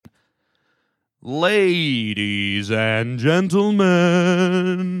Ladies and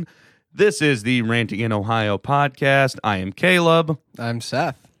gentlemen, this is the Ranting in Ohio podcast. I am Caleb. I'm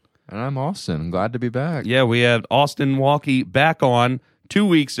Seth. And I'm Austin. I'm glad to be back. Yeah, we have Austin Walkie back on 2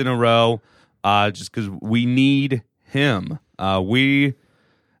 weeks in a row just because we need him. And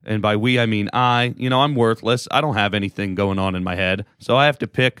by we, I mean I'm worthless. I don't have anything going on in my head, so I have to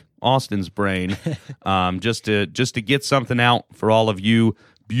pick Austin's brain just to get something out for all of you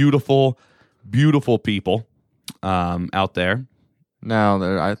beautiful people out there.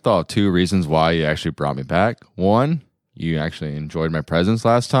 Now, I thought of two reasons why you actually brought me back. One, you actually enjoyed my presence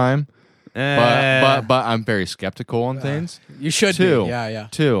last time, but I'm very skeptical on things. You should Two, be. Yeah.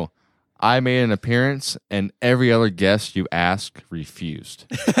 Two, I made an appearance, and every other guest you asked refused.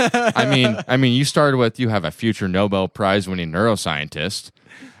 I mean, you started with you have a future Nobel Prize winning neuroscientist,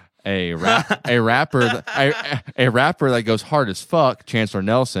 a rapper that goes hard as fuck, Chancellor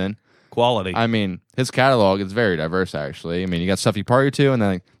Nelson. Quality. I mean, his catalog is very diverse, actually. I mean, you got Stuff You Party To, and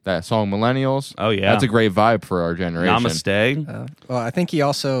then that song Millennials. Oh, yeah. That's a great vibe for our generation. Namaste. Well, I think he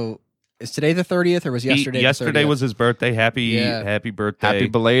also... Is today the 30th or was yesterday Yesterday the 30th? was his birthday. Happy birthday. Happy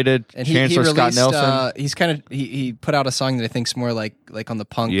belated, And Chancellor released, Scott Nelson. He put out a song that I think's more like on the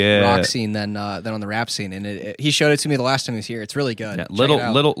punk Yeah. rock scene than on the rap scene, and he showed it to me the last time he was here. It's really good. Yeah, Check it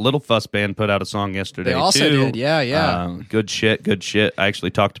out. little Fuss Band put out a song yesterday. They also too. did, yeah. Good shit. I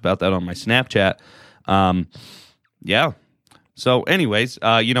actually talked about that on my Snapchat. Yeah. So, anyways,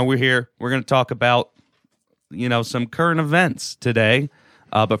 we're here. We're going to talk about some current events today.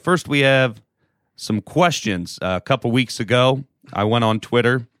 But first, we have some questions. A couple weeks ago, I went on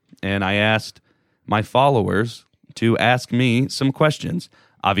Twitter and I asked my followers to ask me some questions.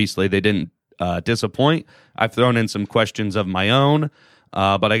 Obviously, they didn't disappoint. I've thrown in some questions of my own,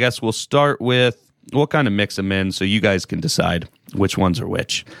 but I guess we'll start with, we'll kind of mix them in so you guys can decide which ones are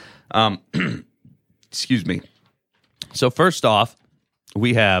which. Excuse me. So first off,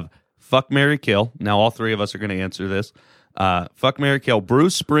 we have Fuck, Marry, Kill. Now, all three of us are going to answer this. Fuck, Marry, Kill,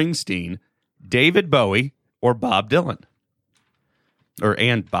 Bruce Springsteen, David Bowie, or Bob Dylan.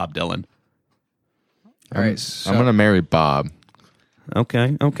 And Bob Dylan. All right. I'm going to marry Bob.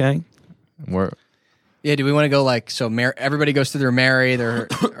 Okay. Yeah, do we want to go everybody goes through their marry, or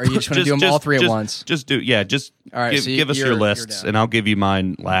you just want to do them all three at once? Just all right, give us your lists, and I'll give you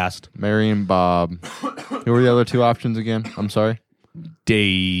mine last. Marrying Bob. Who were the other two options again? I'm sorry.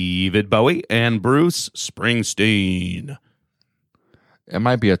 David Bowie and Bruce Springsteen. It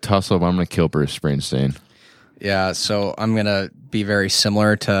might be a tussle, but I'm going to kill Bruce Springsteen. Yeah, so I'm gonna be very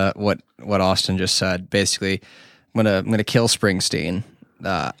similar to what Austin just said. Basically, I'm gonna kill Springsteen.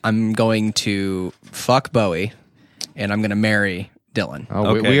 I'm going to fuck Bowie, and I'm gonna marry Dylan.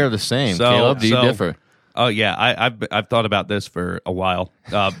 Oh, Okay. we are the same. So- Caleb, do you so- differ? Oh yeah, I've thought about this for a while,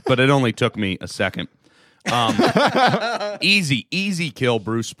 but it only took me a second. Easy kill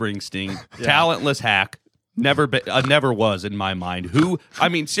Bruce Springsteen. Talentless hack. Never was in my mind.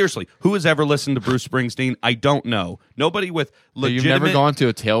 Seriously, who has ever listened to Bruce Springsteen? I don't know. Nobody with legitimate... You've never gone to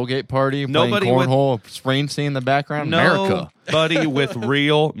a tailgate party playing cornhole, Springsteen in the background? America. Nobody with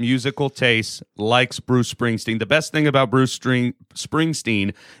real musical taste likes Bruce Springsteen. The best thing about Bruce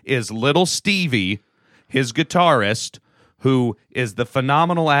Springsteen is Little Stevie, his guitarist, who is the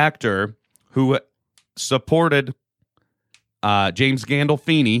phenomenal actor who supported James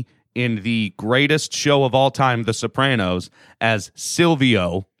Gandolfini in the greatest show of all time, The Sopranos, as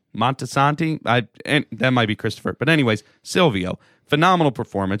Silvio Montesanti. And that might be Christopher. But anyways, Silvio. Phenomenal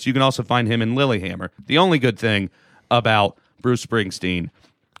performance. You can also find him in Lilyhammer. The only good thing about Bruce Springsteen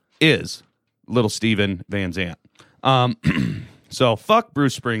is Little Steven Van Zandt. So fuck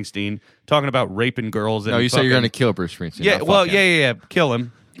Bruce Springsteen. Talking about raping girls. And No, you say you're going to kill Bruce Springsteen. Yeah, not well, fuck him. yeah. Kill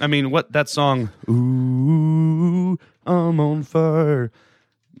him. I mean, what that song? Ooh, I'm on fire.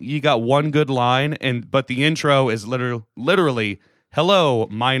 You got one good line, but the intro is literally, "Hello,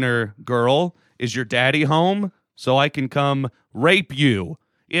 minor girl. Is your daddy home so I can come rape you?"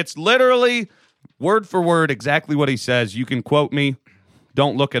 It's literally word for word exactly what he says. You can quote me.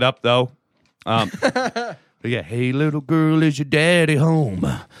 Don't look it up though. But yeah, hey little girl, is your daddy home?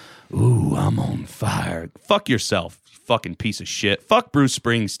 Ooh, I'm on fire. Fuck yourself, you fucking piece of shit. Fuck Bruce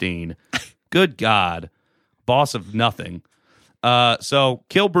Springsteen. Good God. Boss of nothing. So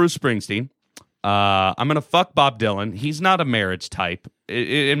kill Bruce Springsteen. I'm going to fuck Bob Dylan. He's not a marriage type.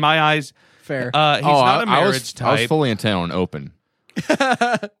 In my eyes. Fair. He's not a marriage type. I was fully intent on open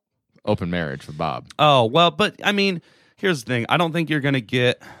marriage for Bob. Oh, well, but I mean, here's the thing. I don't think you're going to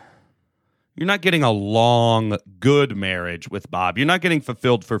get... You're not getting a long, good marriage with Bob. You're not getting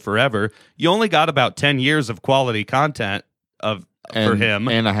fulfilled for forever. You only got about 10 years of quality content for him.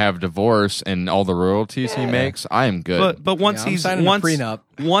 And I have divorce and all the royalties he makes. I am good. But once I'm he's signing a prenup.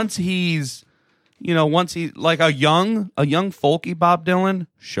 once he's like a young folky Bob Dylan,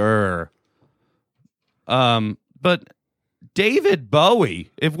 sure. But David Bowie,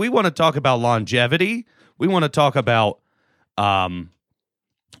 if we want to talk about longevity, we want to talk about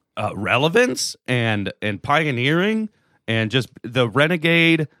relevance and pioneering and just the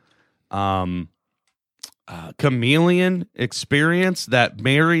renegade chameleon experience that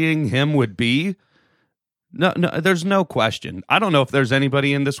marrying him would be. No, there's no question. I don't know if there's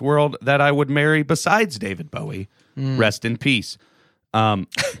anybody in this world that I would marry besides David Bowie. Rest in peace.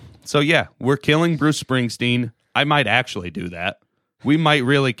 So yeah, we're killing Bruce Springsteen. I might actually do that. We might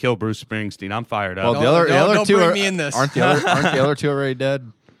really kill Bruce Springsteen. I'm fired up. Well, the other don't two bring me in this. aren't the other two already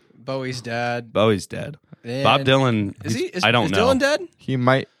dead? Bowie's dad. Bowie's dead. And Bob Dylan. I don't is know. Dylan dead? He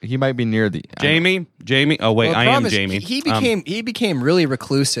might be near the Jamie. Oh wait, Well, the I am problem is Jamie. He became really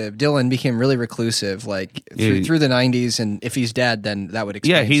reclusive. Dylan became really reclusive, like through the 90s. And if he's dead, then that would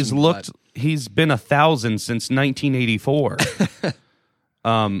explain. Yeah, he's been 1,000 since 1984.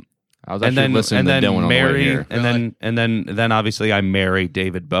 I was actually listening to Dylan on the way marry, here. and then obviously I marry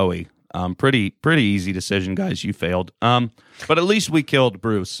David Bowie. Pretty easy decision, guys. You failed. But at least we killed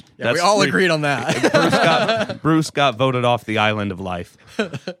Bruce. Yeah, we all agreed on that. Bruce got voted off the island of life.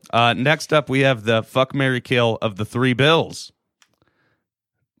 Next up, we have the fuck, marry, kill of the three Bills.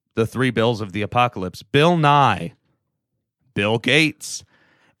 The three Bills of the apocalypse: Bill Nye, Bill Gates,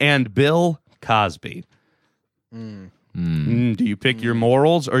 and Bill Cosby. Do you pick your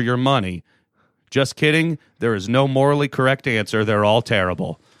morals or your money? Just kidding. There is no morally correct answer. They're all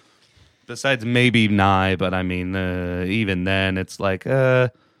terrible. Besides maybe Nye, but I mean, even then, it's like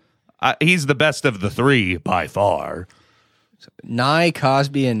he's the best of the three by far. Nye,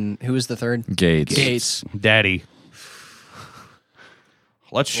 Cosby, and who was the third? Gates. Daddy.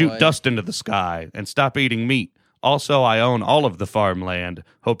 Let's shoot dust into the sky and stop eating meat. Also, I own all of the farmland.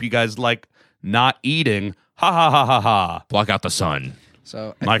 Hope you guys like not eating. Ha ha ha ha ha. Block out the sun.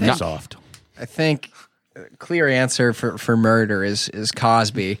 So Microsoft. I think a clear answer for murder is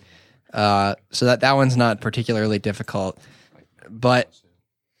Cosby. So that one's not particularly difficult. But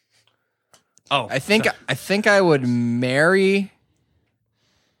I think I would marry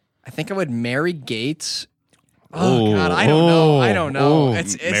Gates. Oh God, I don't know.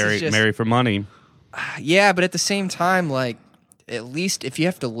 It's just, marry for money. yeah, but at the same time, like, at least if you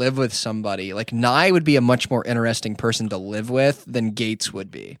have to live with somebody, like Nye would be a much more interesting person to live with than Gates would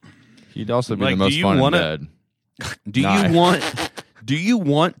be. He'd also be Like, the most do you fun in wanna- bed. Do you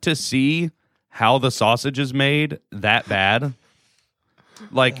want to see how the sausage is made that bad?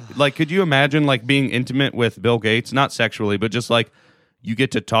 Like could you imagine like being intimate with Bill Gates, not sexually, but just like you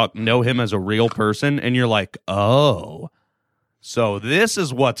get to know him as a real person, and you're like, oh, so this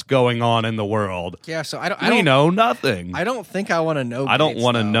is what's going on in the world. Yeah, so I don't know nothing. I don't think I want to know. I don't Gates,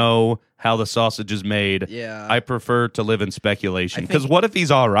 want to though. know how the sausage is made. Yeah. I prefer to live in speculation. I Because think- what if he's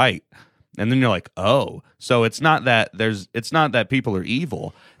all right? And then you're like, oh, so it's not that people are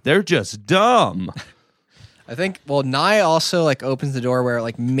evil. They're just dumb. I think, well, Nye also like opens the door where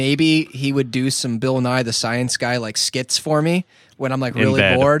like maybe he would do some Bill Nye the Science Guy like skits for me when I'm like In really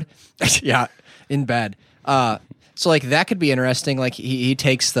bed. bored. Yeah, in bed. So like that could be interesting. Like he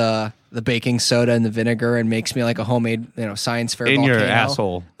takes the baking soda and the vinegar and makes me like a homemade science fair In volcano. your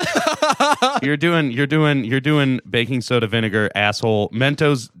asshole. You're doing baking soda vinegar asshole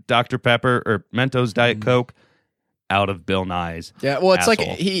Mentos Dr. Pepper or Mentos Diet Coke out of Bill Nye's. Yeah, well, it's asshole.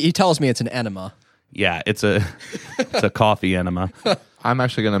 like he tells me it's an enema. Yeah, it's a coffee enema. I'm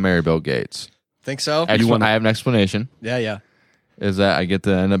actually going to marry Bill Gates. Think so? I have an explanation. Yeah. Is that I get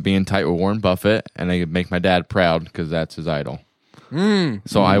to end up being tight with Warren Buffett, and I can make my dad proud because that's his idol.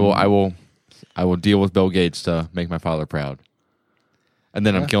 So I will deal with Bill Gates to make my father proud. And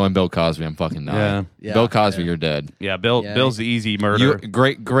then I'm killing Bill Cosby. I'm fucking not. Yeah. Bill Cosby, you're dead. Yeah, Bill's the easy murder. You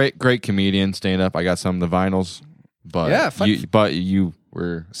great comedian, stand up. I got some of the vinyls, but Yeah, you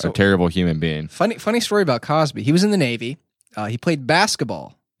were a terrible human being. Funny story about Cosby. He was in the Navy. He played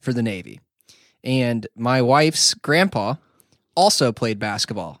basketball for the Navy. And my wife's grandpa also played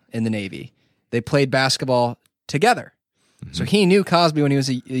basketball in the Navy. They played basketball together. So he knew Cosby when he was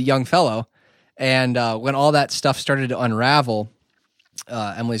a young fellow. And when all that stuff started to unravel,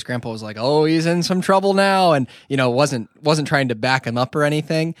 Emily's grandpa was like, "Oh, he's in some trouble now," and wasn't trying to back him up or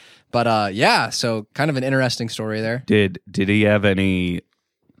anything. But so kind of an interesting story there. Did he have any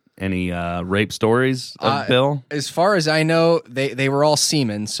rape stories of Bill? As far as I know, they were all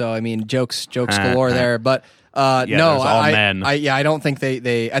seamen. So I mean, jokes galore there. But no, there's all men. I don't think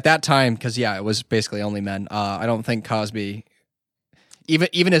they at that time, because it was basically only men. I don't think Cosby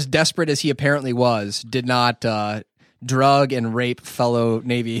even as desperate as he apparently was, did not drug and rape fellow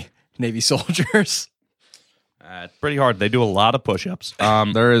Navy soldiers. It's pretty hard. They do a lot of push-ups.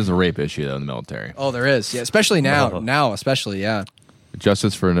 There is a rape issue though in the military. Oh, there is. Yeah, especially now. Oh. Now, especially, yeah.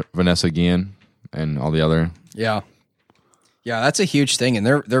 Justice for Vanessa Guillen and all the other. Yeah. Yeah, that's a huge thing, and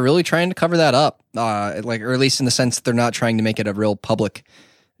they're really trying to cover that up. Or at least in the sense that they're not trying to make it a real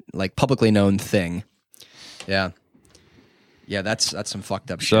publicly known thing. Yeah. Yeah, that's some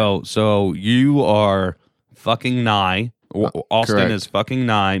fucked up shit. So you are fucking Nye. Austin correct. is fucking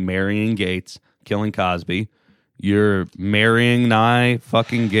Nye, marrying Gates, killing Cosby. You're marrying Nye,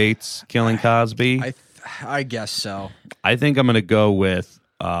 fucking Gates, killing Cosby. I guess so. I think I'm gonna go with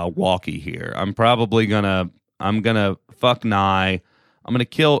Walkie here. I'm gonna fuck Nye. I'm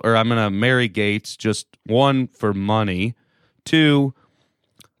gonna marry Gates. Just one, for money. Two,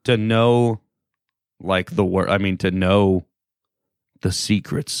 to know to know the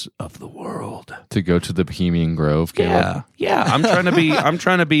secrets of the world. To go to the Bohemian Grove, Caleb. Yeah. I'm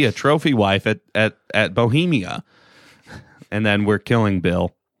trying to be a trophy wife at Bohemia, and then we're killing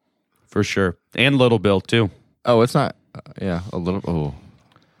Bill for sure, and little Bill too. Oh, it's not. Yeah, a little. Oh,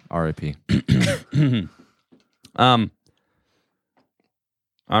 R.I.P.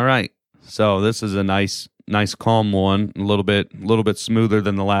 All right. So this is a nice calm one. A little bit smoother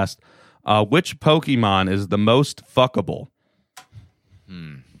than the last. Which Pokemon is the most fuckable?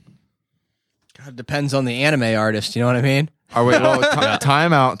 God, depends on the anime artist. You know what I mean? Are we?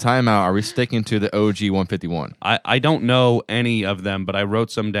 Time out. Are we sticking to the OG 151? I don't know any of them, but I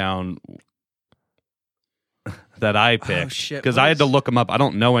wrote some down that I picked shit, because what I had to is- look them up. I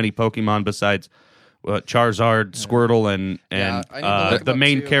don't know any Pokemon besides Charizard, Squirtle, and Yeah, I need to look the them up,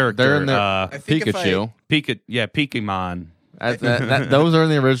 main too. character. They're in the I think if Pikachu. Pokemon. Those are in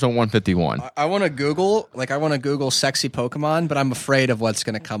the original 151. I want to Google sexy Pokemon, but I'm afraid of what's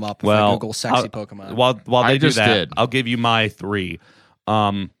going to come up if I Well, Google sexy Pokemon. While I they do just that, did. I'll give you my three.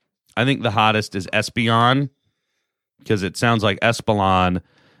 I think the hottest is Espeon because it sounds like Espelon,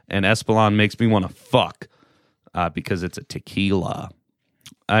 and Espelon makes me want to fuck because it's a tequila.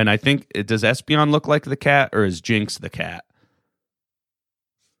 And I think does Espeon look like the cat or is Jinx the cat?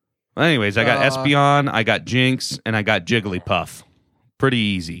 Well, anyways, I got Espeon, I got Jinx, and I got Jigglypuff. Pretty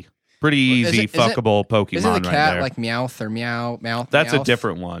easy, fuckable Pokemon Isn't the right cat there. like Meowth or Mouth? That's a Meowth?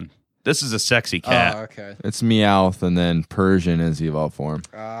 different one. This is a sexy cat. Oh, okay. It's Meowth, and then Persian is the evolved form.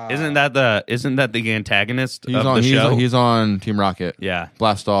 Isn't that the antagonist He's of on. the show? He's on Team Rocket. Yeah.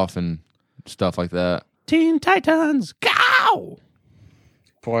 Blast off and stuff like that. Teen Titans, go!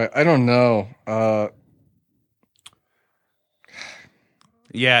 Boy, I don't know.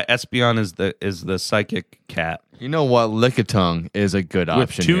 Yeah, Espeon is the psychic cat You know what? Lickitung is a good with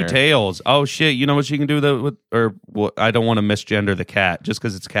option. two here. tails. Oh shit! You know what she can do I don't want to misgender the cat. Just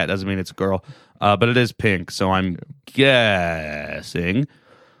because it's a cat doesn't mean it's a girl. But it is pink, so I'm guessing.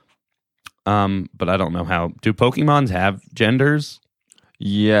 But I don't know how. Do Pokemons have genders?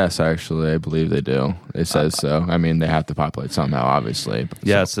 Yes, actually, I believe they do. It says so. I mean, they have to populate somehow, obviously. But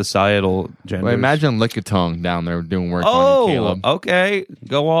Yeah, societal genders. Well, imagine Lickitung down there doing work on Oh, you, Caleb. okay.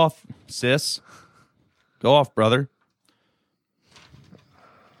 Go off, sis. Go off, brother.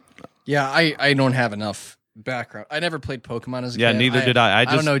 Yeah, I don't have enough background. I never played Pokemon as a Yeah, kid. neither did I. I I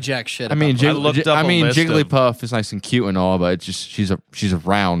don't just- know jack shit. I mean, about I looked up a list of- Jigglypuff is nice and cute and all, but it's just she's a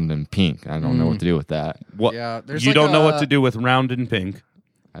round and pink. I don't know what to do with that. What? Yeah, there's you like don't know what a- to do with round and pink.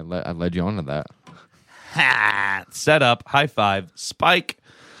 I led you on to that. Ha! Set up. High five. Spike.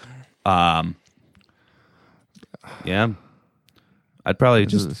 Yeah. I'd probably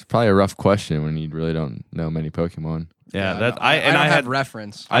just It's probably a rough question when you really don't know many Pokemon. yeah. Yeah, That I don't I have had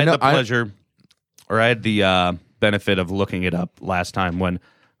reference. I had know- the pleasure, or I had the benefit of looking it up last time when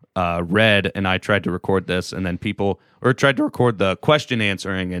Red and I tried to record this, and then tried to record the question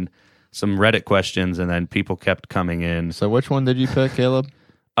answering and some Reddit questions, and then people kept coming in. So which one did you pick, Caleb?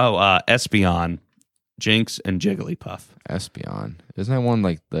 Oh, Espeon, Jinx, and Jigglypuff. Espeon. Isn't that one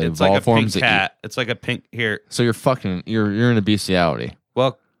like the It's like evolved a forms pink that you- cat. It's like a pink here. So you're in a bestiality.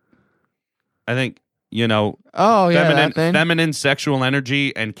 Well, I think Oh yeah, that thing. feminine sexual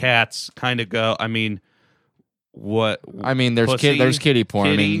energy and cats kind of go. I mean, what? I mean, there's pussy, there's kitty porn.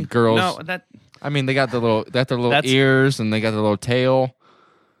 I mean, girls. No, that I mean, they got their little That's- ears and they got their little tail.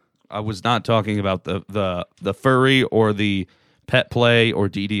 I was not talking about the furry or the pet play or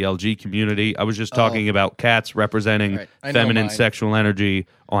DDLG community. I was just talking about cats representing Right. I know feminine mine. sexual energy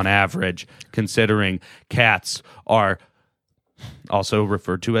on average, considering cats are also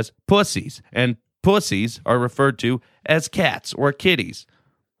referred to as pussies, and pussies are referred to as cats or kitties.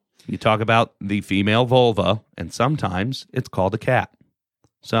 You talk about the female vulva, and sometimes it's called a cat.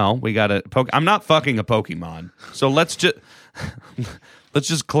 So we got a I'm not fucking a Pokemon. So let's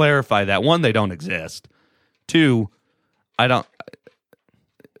just clarify that. One, they don't exist. Two, I don't.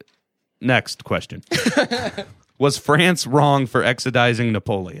 Next question. Was France wrong for exodizing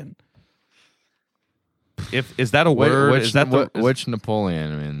Napoleon? Is that a word? Which, is that which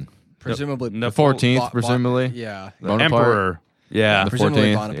Napoleon? I mean, Presumably the 14th, presumably. Yeah. Bonaparte? Emperor? Yeah. The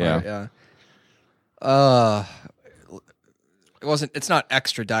Presumably 14th, Bonaparte, yeah. It's not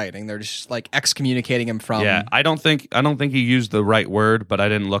extraditing. They're just like excommunicating him from. Yeah, I don't think he used the right word, but I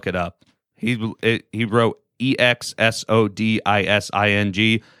didn't look it up. He wrote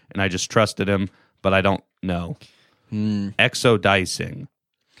exodising, and I just trusted him, but I don't know. Exodicing.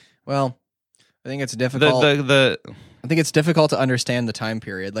 Well, I think it's difficult. I think it's difficult to understand the time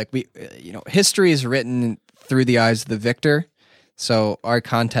period. Like history is written through the eyes of the victor. So our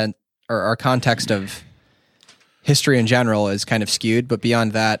content or our context of history in general is kind of skewed. But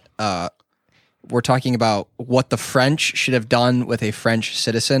beyond that, we're talking about what the French should have done with a French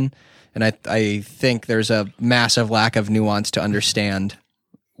citizen. And I think there's a massive lack of nuance to understand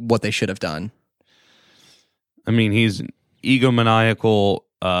what they should have done. I mean, he's egomaniacal,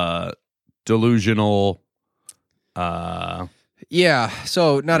 delusional, so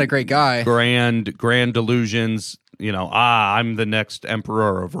not a great guy. grand delusions. I'm the next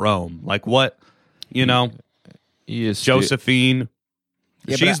emperor of Rome. Like what? He is Josephine.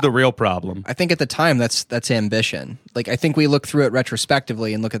 Yeah, she's the real problem. I think at the time that's ambition. Like I think we look through it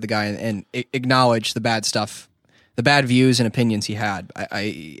retrospectively and look at the guy and acknowledge the bad stuff, the bad views and opinions he had.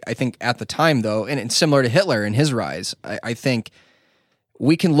 I think at the time though, and it's similar to Hitler and his rise, I think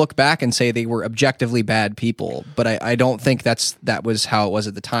we can look back and say they were objectively bad people, but I don't think that was how it was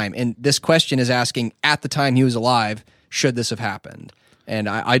at the time. And this question is asking at the time he was alive, should this have happened? And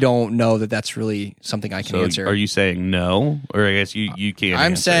I don't know that that's really something I can answer. Are you saying no? Or I guess you can't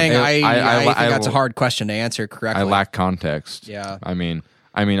I'm answer. saying I think that's a hard question to answer correctly. I lack context. Yeah. I mean,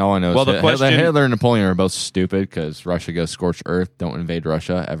 all I know is the question, Hitler and Napoleon are both stupid because Russia goes scorched earth. Don't invade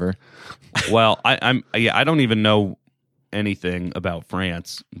Russia ever. Well, I don't even know anything about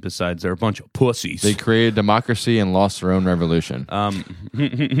France besides they're a bunch of pussies. They created democracy and lost their own revolution.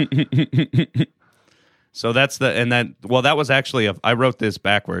 So that's that was actually I wrote this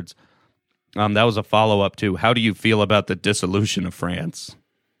backwards. That was a follow-up to how do you feel about the dissolution of France?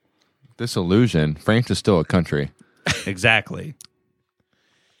 Disillusion. France is still a country. Exactly.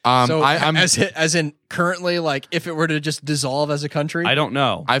 So as in currently, like if it were to just dissolve as a country, I don't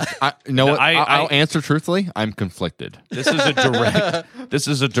know. You know what? I'll answer truthfully. I'm conflicted. This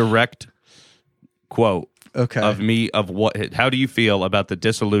is a direct quote. Okay. Of me of what? How do you feel about the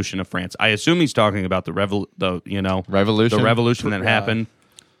dissolution of France? I assume he's talking about the revolution that happened.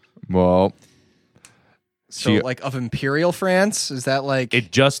 Well, so like of imperial France, is that like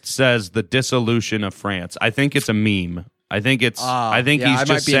it just says the dissolution of France? I think it's a meme. I think he's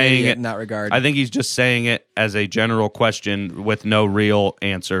just saying it in that regard. I think he's just saying it as a general question with no real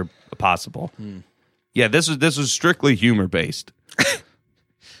answer possible. Yeah, this is strictly humor based.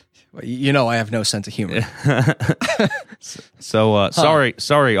 I have no sense of humor. So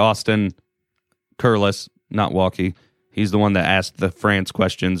sorry, Austin Curlis, not Walkie. He's the one that asked the France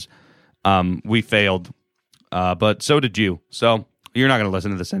questions. We failed, but so did you. So you're not going to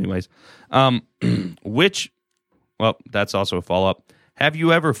listen to this anyways. Well, that's also a follow up. Have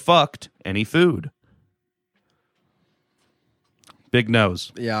you ever fucked any food? Big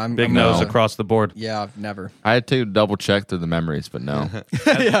nose. Yeah, I'm big nose across the board. Yeah, never. I had to double check through the memories, but no.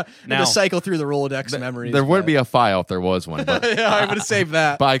 Yeah, now to cycle through the Rolodex memories. There would be a file if there was one. But yeah, I would have saved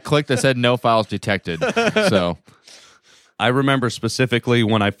that. But I clicked that said no files detected. So I remember specifically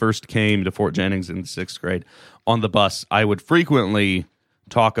when I first came to Fort Jennings in 6th grade on the bus, I would frequently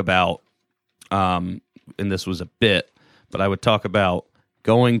talk about, and this was a bit, but I would talk about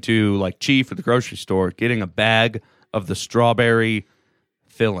going to like Chief at the grocery store, getting a bag of the strawberry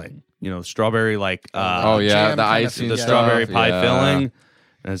filling, strawberry the icing, the strawberry pie filling,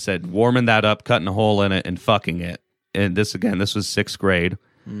 and I said warming that up, cutting a hole in it, and fucking it. And this was 6th grade,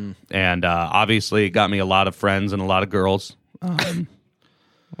 and obviously it got me a lot of friends and a lot of girls.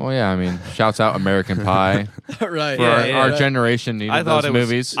 Well, yeah, I mean, shouts out American Pie. Right. For our generation needed those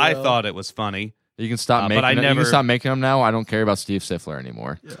movies. I thought it was funny. You can stop making them. You can stop making them now. I don't care about Steve Siffler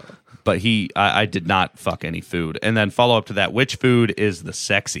anymore. Yeah. But I did not fuck any food. And then follow up to that, which food is the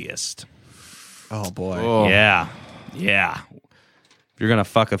sexiest? Oh, boy. Oh. Yeah. If you're going to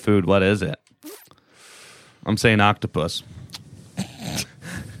fuck a food, what is it? I'm saying octopus.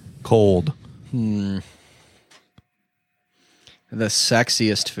 Cold. The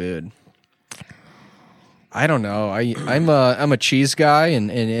sexiest food. I don't know. I'm a cheese guy,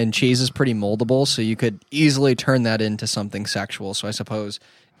 and cheese is pretty moldable, so you could easily turn that into something sexual. So I suppose,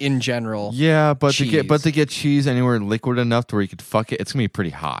 in general, Yeah, but cheese. to get cheese anywhere liquid enough to where you could fuck it, it's gonna be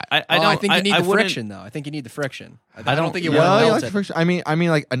pretty hot. I think you need the wouldn't- friction, though. I think you need the friction. I don't think you yeah, want to you melt like it. friction? I mean,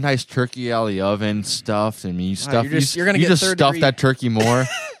 like a nice turkey out of the oven, stuffed. I mean, you stuff. you're gonna you get just third stuff degree. that turkey more.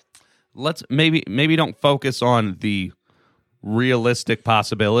 Let's maybe don't focus on the realistic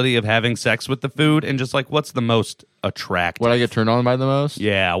possibility of having sex with the food and just like what's the most attractive. What I get turned on by the most?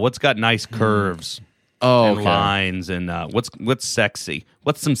 Yeah, what's got nice curves Oh, and okay. lines and what's sexy?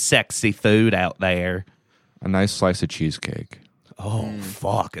 What's some sexy food out there? A nice slice of cheesecake. Oh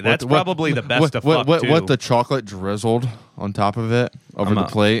fuck, that's What- probably the best of what, fuck too. what the chocolate drizzled on top of it over the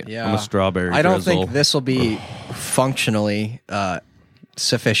plate? Yeah, I'm a strawberry I don't drizzle. think this will be functionally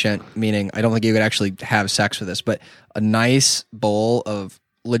sufficient. Meaning, I don't think you could actually have sex with this. But a nice bowl of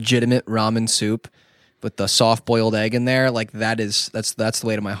legitimate ramen soup with the soft boiled egg in there, like that's the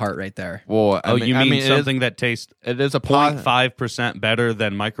way to my heart right there. Well, you mean it is- something that tastes It is a pot. 0.5% better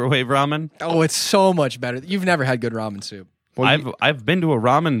than microwave ramen? Oh, it's so much better. You've never had good ramen soup. I've been to a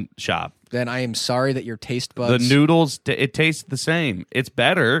ramen shop. Then I am sorry that your taste buds. The noodles, it tastes the same. It's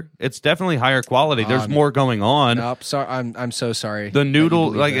better. It's definitely higher quality. There's more going on. Nope, sorry. I'm so sorry. The that you noodle,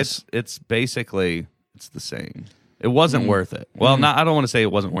 believe like this. it's basically it's the same. It wasn't worth it. Well, not I don't want to say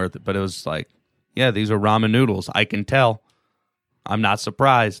it wasn't worth it, but it was like, yeah, these are ramen noodles. I can tell. I'm not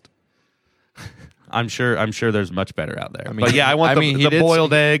surprised. I'm sure there's much better out there. But yeah, I want the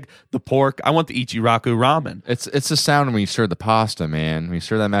boiled egg, the pork. I want the Ichiraku ramen. It's the sound when you stir the pasta, man. When you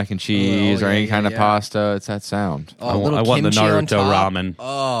stir that mac and cheese or yeah, any kind of yeah. pasta, it's that sound. Oh, I a little want the kimchi on Naruto top. ramen.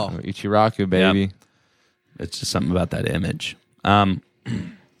 Oh, Ichiraku, baby. It's just something about that image.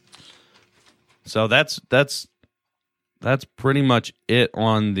 So that's pretty much it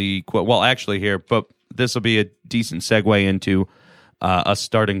on the quote. Well, actually, here, but this will be a decent segue into us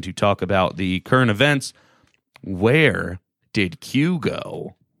starting to talk about the current events. Where did Q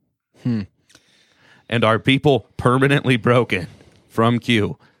go? And are people permanently broken from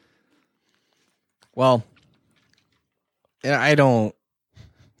Q? well, I don't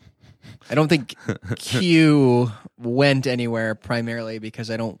think Q went anywhere primarily because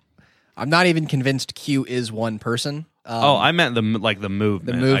I'm not even convinced Q is one person. I meant the movement. The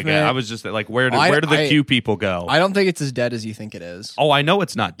movement? I was just like, where do the I- Q people go? I don't think it's as dead as you think it is. Oh, I know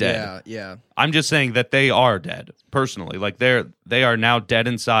it's not dead. Yeah. I'm just saying that they are dead personally. Like they are now dead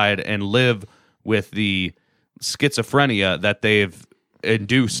inside and live with the schizophrenia that they've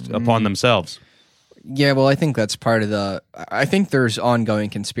induced upon themselves. Yeah, well, I think that's part of I think there's ongoing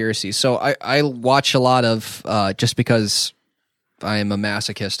conspiracies. So I watch a lot of, just because I am a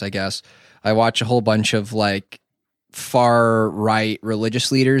masochist, I guess, I watch a whole bunch of like far right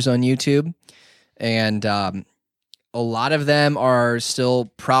religious leaders on YouTube. And a lot of them are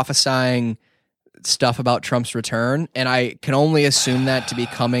still prophesying stuff about Trump's return. And I can only assume that to be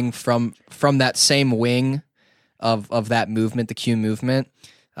coming from that same wing of that movement, the Q movement.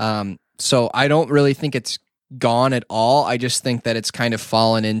 So I don't really think it's gone at all. I just think that it's kind of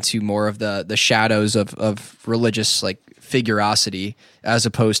fallen into more of the shadows of religious like figurosity as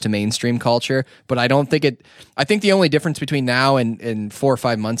opposed to mainstream culture. But I don't think I think the only difference between now and 4 or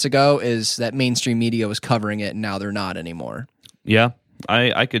 5 months ago is that mainstream media was covering it and now they're not anymore. Yeah,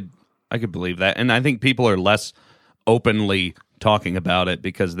 I could believe that, and I think people are less openly talking about it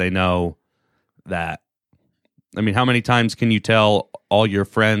because they know that. I mean, how many times can you tell all your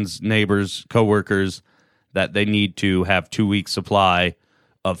friends, neighbors, coworkers that they need to have 2 weeks supply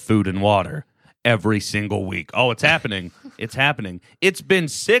of food and water every single week? Oh, it's happening. It's happening. It's been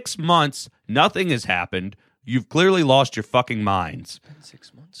 6 months. Nothing has happened. You've clearly lost your fucking minds.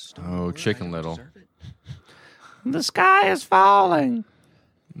 6 months. Oh, Chicken Little. The sky is falling.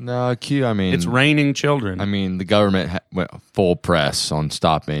 No, Q. I mean, It's raining children. I mean, the government went full press on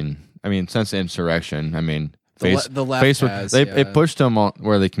stopping. I mean, since the insurrection. I mean, The left has, they yeah. it pushed them on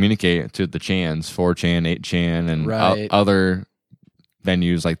where they communicate to the chans, 4chan, 8chan, and Right. other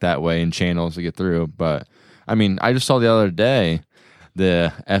venues like that way and channels to get through. But I mean, I just saw the other day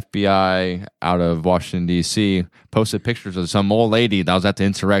the FBI out of Washington D.C. posted pictures of some old lady that was at the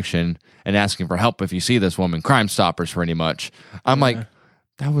insurrection and asking for help. If you see this woman, Crime Stoppers, pretty much. I'm like,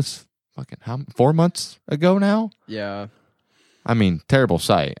 that was fucking 4 months ago now. Yeah. I mean, terrible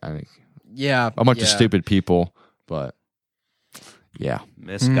sight. I mean, Yeah. a bunch of yeah. stupid people, but yeah.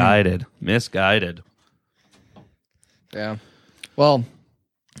 Misguided. Yeah. Well,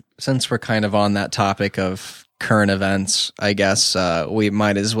 since we're kind of on that topic of current events, I guess we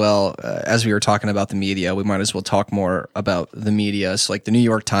might as well, as we were talking about the media, we might as well talk more about the media. So like the New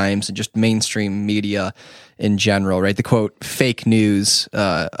York Times and just mainstream media in general, right? The quote fake news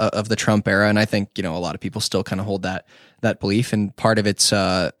of the Trump era, and I think a lot of people still kind of hold that belief, and part of it's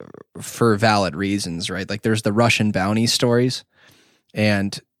for valid reasons, right? Like there's the Russian bounty stories,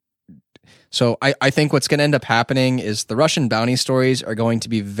 and so I think what's going to end up happening is the Russian bounty stories are going to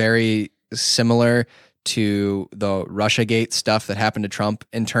be very similar to the Russiagate stuff that happened to Trump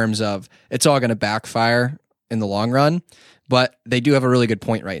in terms of it's all going to backfire in the long run. But they do have a really good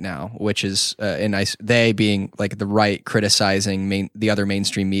point right now, which is, they being like the right criticizing the other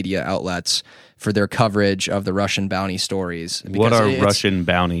mainstream media outlets for their coverage of the Russian bounty stories. What are Russian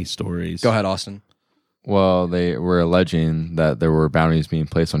bounty stories? Go ahead, Austin. Well, they were alleging that there were bounties being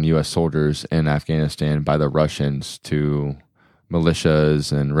placed on U.S. soldiers in Afghanistan by the Russians to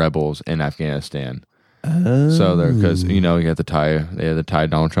militias and rebels in Afghanistan. So because they had to tie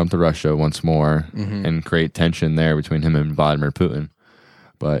Donald Trump to Russia once more and create tension there between him and Vladimir Putin.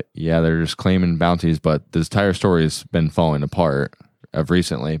 But yeah, they're just claiming bounties. But this entire story has been falling apart of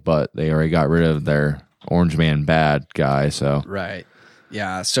recently. But they already got rid of their Orange Man bad guy. So right,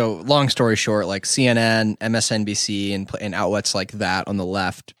 yeah. So long story short, like CNN, MSNBC, and outlets like that on the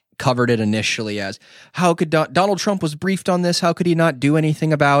left covered it initially as how could Donald Trump was briefed on this? How could he not do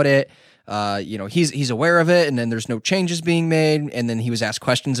anything about it? He's aware of it, and then there's no changes being made, and then he was asked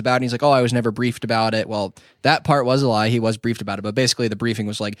questions about it, and he's like, oh, I was never briefed about it. Well, that part was a lie. He was briefed about it, but basically the briefing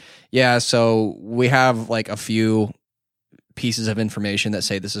was like, yeah, so we have like a few pieces of information that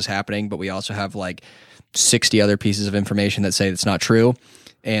say this is happening, but we also have like 60 other pieces of information that say it's not true.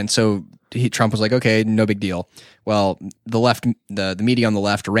 And so Trump was like, okay, no big deal. Well, the left, the media on the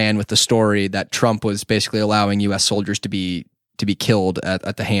left ran with the story that Trump was basically allowing U.S. soldiers to be killed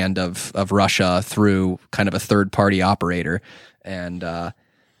at the hand of Russia through kind of a third-party operator. And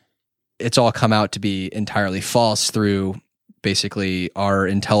it's all come out to be entirely false through basically our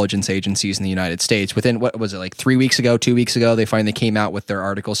intelligence agencies in the United States. Within, what was it, like 3 weeks ago, 2 weeks ago, they finally came out with their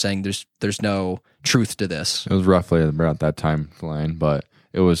article saying there's no truth to this. it was roughly about that timeline, but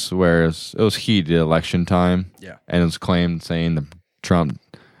it was heated election time. Yeah. And it was claimed saying that Trump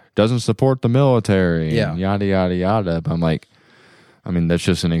doesn't support the military. Yeah. And yada, yada, yada. But I'm like, that's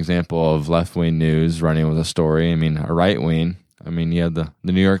just an example of left-wing news running with a story. A right-wing. You have the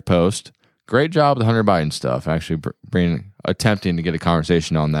New York Post. Great job with the Hunter Biden stuff, actually attempting to get a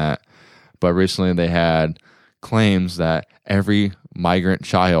conversation on that. But recently they had claims that every migrant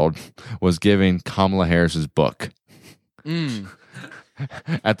child was given Kamala Harris's book.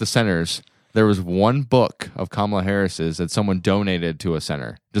 At the centers, there was one book of Kamala Harris's that someone donated to a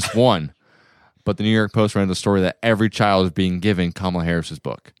center. Just one. But the New York Post ran the story that every child is being given Kamala Harris's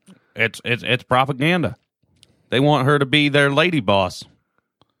book. It's propaganda. They want her to be their lady boss.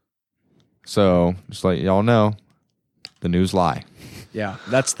 So, just let y'all know, the news lie. Yeah,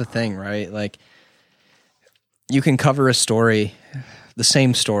 that's the thing, right? Like, you can cover a story, the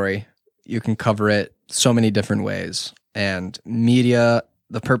same story, you can cover it so many different ways. And media,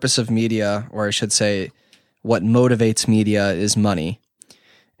 the purpose of media, or I should say, what motivates media is money.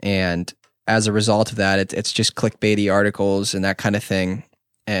 And as a result of that, it's just clickbaity articles and that kind of thing.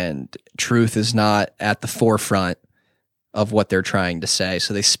 And truth is not at the forefront of what they're trying to say.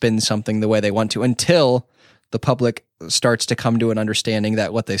 So they spin something the way they want to until the public starts to come to an understanding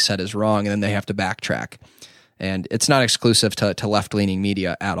that what they said is wrong, and then they have to backtrack. And it's not exclusive to left-leaning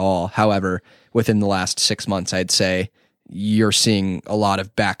media at all. However, within the last 6 months, I'd say you're seeing a lot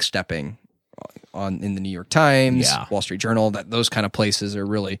of backstepping in the New York Times, Wall Street Journal, that those kind of places are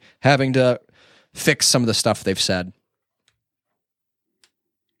really having to fix some of the stuff they've said.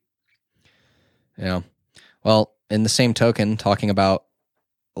 Yeah. Well, in the same token, talking about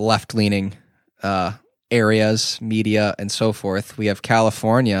left-leaning areas, media, and so forth, we have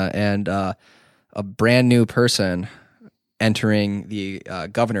California and a brand new person entering the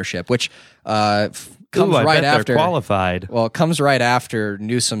governorship, which comes right after qualified. Well, it comes right after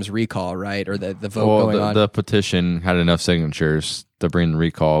Newsom's recall, right, or the vote going on. The petition had enough signatures to bring the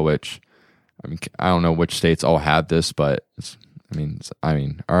recall, which I don't know which states all had this, but all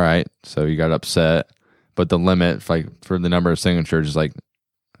right. So you got upset, but the limit for the number of signatures is like.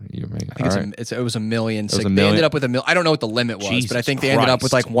 I think it was a million. They ended up with a million. I don't know what the limit was, but I think they ended up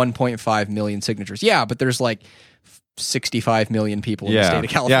with like 1.5 million signatures. Yeah, but there's like 65 million people in the state of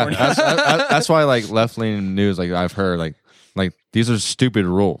California. Yeah, that's why left-leaning news, I've heard like these are stupid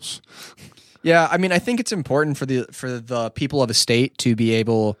rules. Yeah, I think it's important for the people of a state to be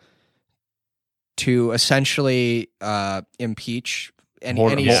able to essentially impeach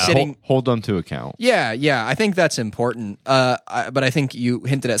and he's sitting. Hold them to account. Yeah, I think that's important. But I think you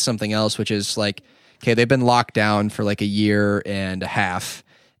hinted at something else, which is like, okay, they've been locked down for like a year and a half,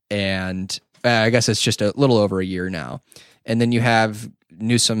 and I guess it's just a little over a year now. And then you have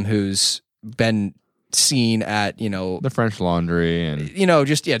Newsom, who's been seen at, the French Laundry and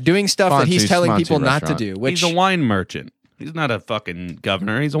just doing stuff that he's telling people not to do. Which he's a wine merchant. He's not a fucking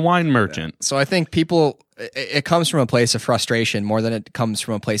governor. He's a wine merchant. So I think people, it comes from a place of frustration more than it comes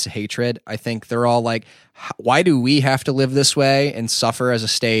from a place of hatred. I think they're all like, why do we have to live this way and suffer as a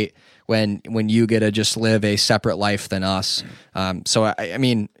state when you get to just live a separate life than us? So I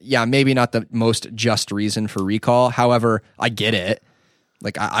mean, yeah, maybe not the most just reason for recall. However, I get it.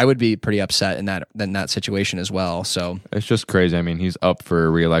 Like I would be pretty upset in that situation as well. So it's just crazy. I mean, he's up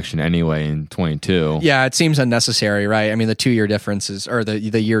for re-election anyway in 22. Yeah, it seems unnecessary, right? I mean, the 2-year difference is, or the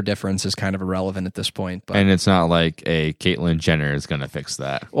year difference is kind of irrelevant at this point. But. And it's not like a Caitlyn Jenner is going to fix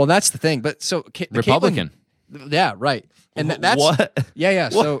that. Well, that's the thing. But so Republican. Yeah, right. And that's what? Yeah.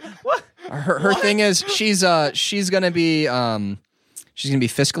 So what? Her thing is she's gonna be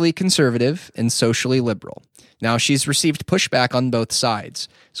fiscally conservative and socially liberal. Now, she's received pushback on both sides.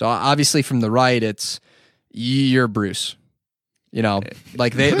 So obviously from the right, it's you're Bruce.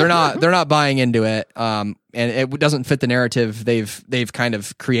 Like they're not buying into it. And it doesn't fit the narrative they've kind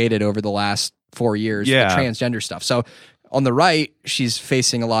of created over the last 4 years, the transgender stuff. So on the right, she's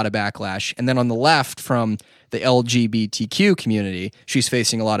facing a lot of backlash. And then on the left, from the LGBTQ community, she's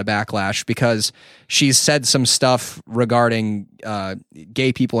facing a lot of backlash because she's said some stuff regarding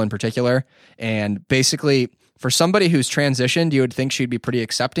gay people in particular. And basically, for somebody who's transitioned, you would think she'd be pretty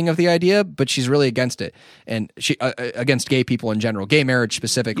accepting of the idea, but she's really against it. And she against gay people in general, gay marriage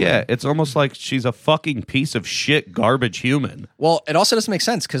specifically. Yeah, it's almost like she's a fucking piece of shit garbage human. Well, it also doesn't make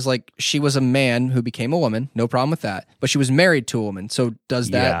sense because like she was a man who became a woman, no problem with that, but she was married to a woman. So does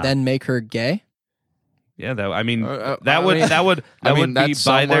that then make her gay? Yeah, that would be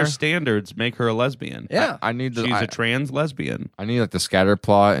by their standards make her a lesbian. Yeah, she's a trans lesbian. I need like the scatter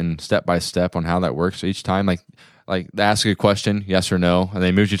plot and step by step on how that works each time. Like they ask you a question, yes or no, and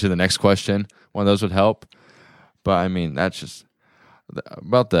they move you to the next question. One of those would help. But I mean, that's just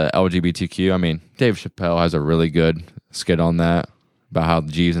about the LGBTQ. I mean, Dave Chappelle has a really good skit on that about how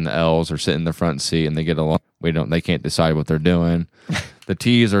the G's and the L's are sitting in the front seat and they get along. They can't decide what they're doing. The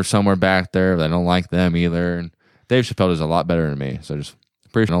T's are somewhere back there. But I don't like them either. And Dave Chappelle does a lot better than me. So just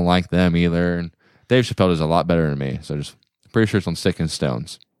pretty sure I don't like them either. And Dave Chappelle does a lot better than me. So just pretty sure it's on stick and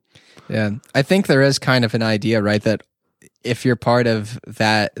stones. Yeah. I think there is kind of an idea, right, that if you're part of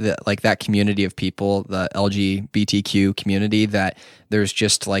that community of people, the LGBTQ community, that there's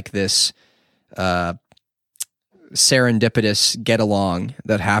just like this serendipitous get along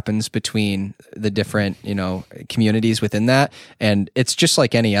that happens between the different communities within that, and it's just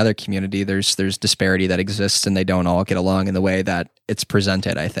like any other community. There's disparity that exists, and they don't all get along in the way that it's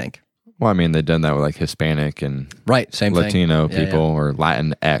presented, I think. Well, I mean, they've done that with like Hispanic and same Latino thing. people or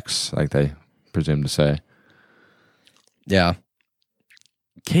Latin X, like they presume to say. Yeah,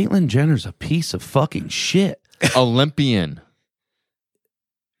 Caitlyn Jenner's a piece of fucking shit. Olympian.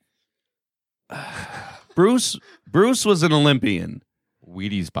 Bruce was an Olympian.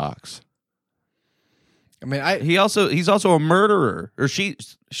 Wheaties box. I mean, he's also a murderer, or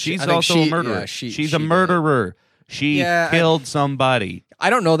she's also a murderer. Yeah, she's a murderer. She killed somebody. I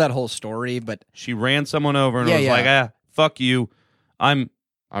don't know that whole story, but she ran someone over and was like, fuck you. I'm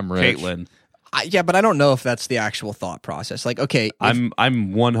rich. Caitlyn. But I don't know if that's the actual thought process. Like, okay, I'm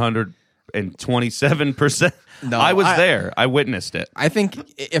 127%. No, I was there. I witnessed it. I think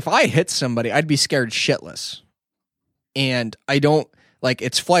if I hit somebody, I'd be scared shitless. And I don't, like,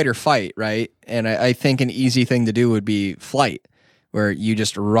 it's flight or fight, right? And I think an easy thing to do would be flight, where you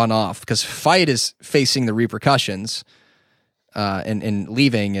just run off. Because fight is facing the repercussions, and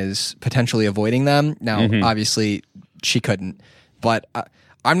leaving is potentially avoiding them. Now, obviously, she couldn't. But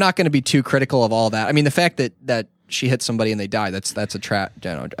I'm not going to be too critical of all that. I mean, the fact that she hit somebody and they die, that's a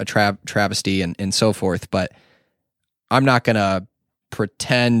travesty and so forth. But I'm not going to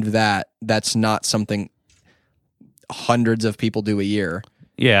pretend that that's not something hundreds of people do a year.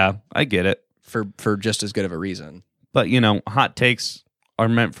 Yeah, I get it. For just as good of a reason. But, hot takes are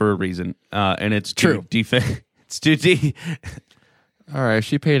meant for a reason. And it's true. It's too deep. All right,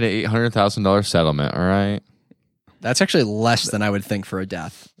 she paid an $800,000 settlement, all right? That's actually less than I would think for a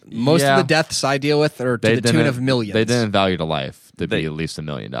death. Most of the deaths I deal with are to the tune of millions. They didn't value the life to be at least $1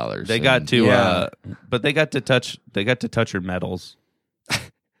 million. They got to, but they got to touch her medals.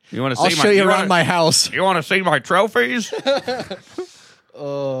 You want to see? I'll show you around my house. You want to see my trophies?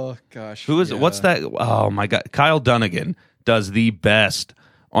 Oh gosh. Who is it? What's that? Oh my God, Kyle Dunnigan. does the best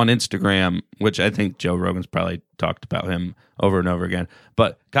on Instagram, which I think Joe Rogan's probably talked about him over and over again.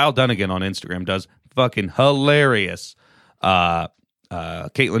 But Kyle Dunnigan on Instagram does fucking hilarious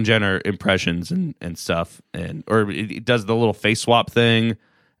Caitlyn Jenner impressions and stuff, or it does the little face swap thing.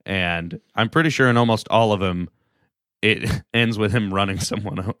 And I'm pretty sure in almost all of them, it ends with him running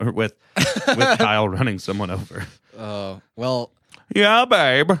someone over, with Kyle running someone over. Oh, well, Yeah,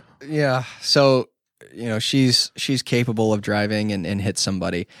 babe. yeah. So, she's capable of driving and hit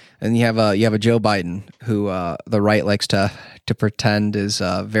somebody. And you have a Joe Biden who the right likes to pretend is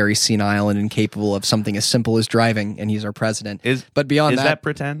very senile and incapable of something as simple as driving, and he's our president. But beyond is that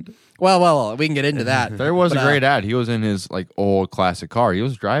pretend? Well, we can get into that. There was But, a great ad. He was in his like old classic car. He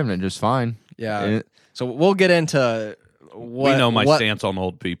was driving it just fine. Yeah. And So we'll get into what We know my what, stance on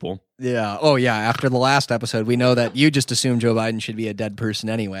old people. Yeah. Oh, yeah. After the last episode, we know that you just assume Joe Biden should be a dead person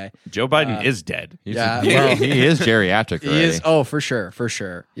anyway. Joe Biden is dead. he's Yeah, well, well- he is geriatric already. He is. Oh, for sure.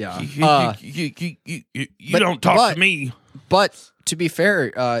 Yeah. You don't talk to me. But to be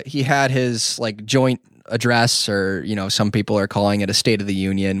fair, he had his like joint address, or some people are calling it a State of the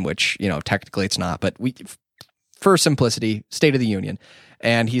Union, which technically it's not. But for simplicity, State of the Union,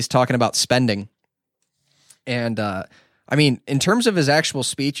 and he's talking about spending. And I mean, in terms of his actual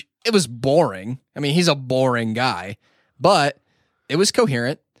speech, it was boring. I mean, he's a boring guy, but it was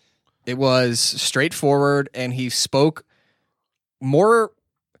coherent. It was straightforward, and he spoke more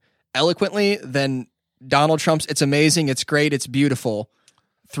eloquently than Donald Trump's "It's amazing, it's great, it's beautiful"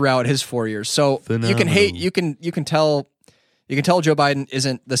 throughout his 4 years. So you can hate, you can tell Joe Biden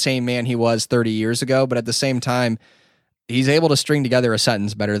isn't the same man he was 30 years ago, but at the same time, he's able to string together a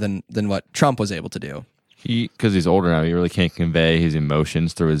sentence better than what Trump was able to do. Because he's older now, he really can't convey his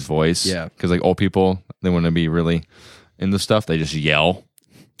emotions through his voice. Yeah. Because like old people, they want to be really into stuff. They just yell.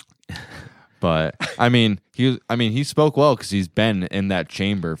 But I mean, he spoke well because he's been in that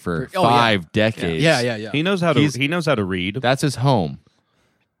chamber for 5 decades. Yeah. He knows how to read. That's his home,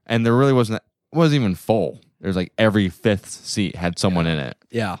 and there really wasn't even full. There's like every 5th seat had someone in it.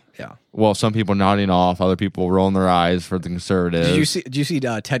 Yeah. Well, some people nodding off, other people rolling their eyes for the conservatives. Did you see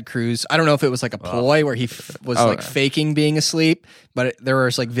Ted Cruz? I don't know if it was like a ploy where he was like faking being asleep, but there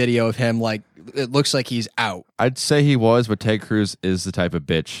was like video of him like it looks like he's out. I'd say he was, but Ted Cruz is the type of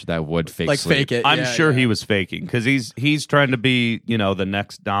bitch that would fake fake it. I'm sure he was faking because he's trying to be the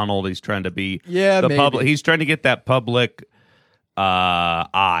next Donald. He's trying to be the maybe. public. He's trying to get that public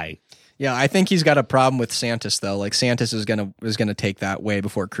eye. Yeah, I think he's got a problem with Santis though. Like Santis is gonna take that way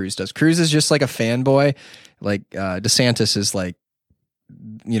before Cruz does. Cruz is just like a fanboy. Like DeSantis is like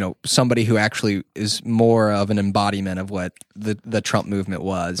somebody who actually is more of an embodiment of what the Trump movement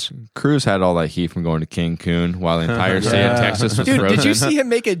was. Cruz had all that heat from going to Cancun while the entire state of Texas was Dude, frozen. did you see him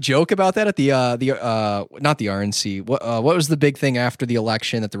make a joke about that at the not the RNC? What was the big thing after the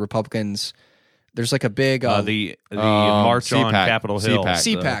election that the Republicans? There's like a big The march on CPAC, Capitol Hill.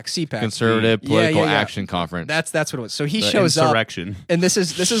 CPAC, Conservative Political Yeah. Action Conference. That's what it was. So he The shows up, insurrection. and this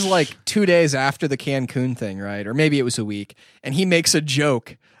is like 2 days after the Cancun thing, right? Or maybe it was a week, and he makes a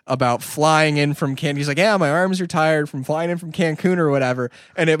joke about flying in from Cancun. He's like, "Yeah, my arms are tired from flying in from Cancun or whatever,"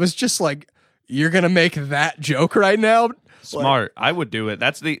 and it was just like, "You're gonna make that joke right now?" Smart. I would do it.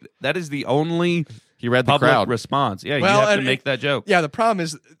 That is the only he read the public crowd. response. Yeah, Well, you have to and- make that joke. Yeah, the problem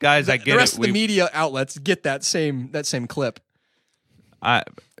is, Guys, I the get rest it. of the media outlets get that same clip.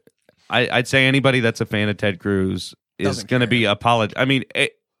 I'd say anybody that's a fan of Ted Cruz is Doesn't going to care. be apologetic. I mean,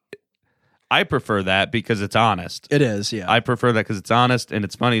 I prefer that because it's honest. It is, yeah. I prefer that because it's honest and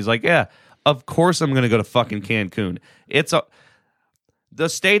it's funny. He's like, yeah, of course I'm going to go to fucking Cancun. The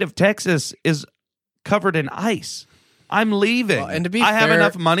state of Texas is covered in ice. I'm leaving. Well, and to be I have fair-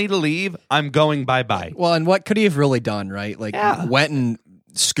 enough money to leave. I'm going bye-bye. Well, and what could he have really done, right? Like went and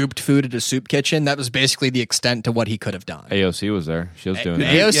scooped food at a soup kitchen. That was basically the extent to what he could have done. AOC was there. She was doing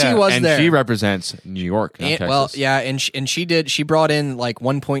that. AOC Yeah. was and there. she represents New York, not And- Texas. well, yeah, and she brought in like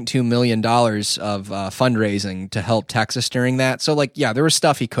 $1.2 million of fundraising to help Texas during that. So like, yeah, there was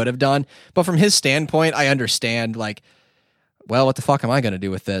stuff he could have done, but from his standpoint, I understand like, well, what the fuck am I going to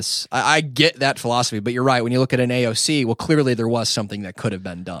do with this? I get that philosophy, but you're right. When you look at an AOC, well, clearly there was something that could have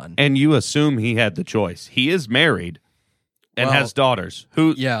been done. And you assume he had the choice. He is married and Well, has daughters.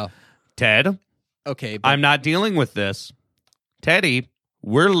 Who? Yeah. Ted, Okay. But, I'm not dealing with this. Teddy,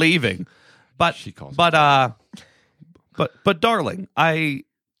 we're leaving. But She calls but darling, I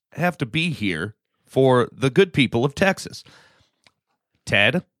have to be here for the good people of Texas.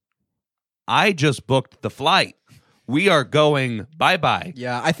 Ted, I just booked the flight. we are going bye-bye.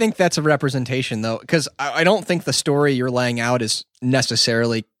 Yeah, I think that's a representation, though, because I don't think the story you're laying out is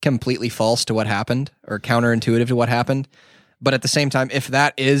necessarily completely false to what happened or counterintuitive to what happened. But at the same time, if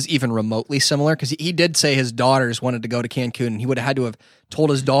that is even remotely similar, because he did say his daughters wanted to go to Cancun, and he would have had to have told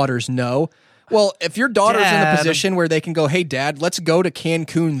his daughters no. Well, if your daughter's in a Dad. position where they can go, hey, Dad, let's go to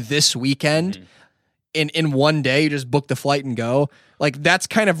Cancun this weekend, in one day, you just book the flight and go, like, that's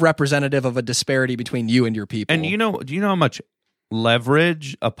kind of representative of a disparity between you and your people. And do you know how much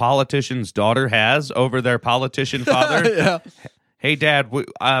leverage a politician's daughter has over their politician father? Yeah. Hey, Dad,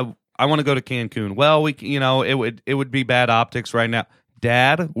 I want to go to Cancun. Well, it would be bad optics right now.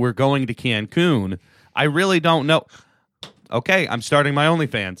 Dad, we're going to Cancun. I really don't know. Okay, I'm starting my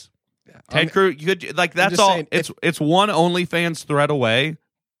OnlyFans. Ted Cruz, you could that's just all. saying, It's one OnlyFans thread away,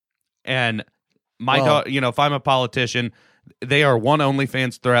 and my daughter. If I'm a politician, they are one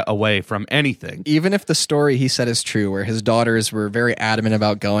OnlyFans threat away from anything. Even if the story he said is true, where his daughters were very adamant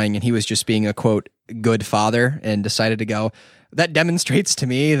about going and he was just being a, quote, good father and decided to go, that demonstrates to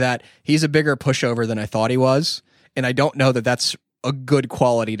me that he's a bigger pushover than I thought he was. And I don't know that that's a good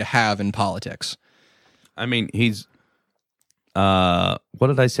quality to have in politics. I mean, he's. What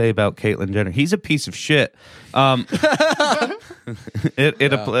did I say about Caitlyn Jenner? He's a piece of shit.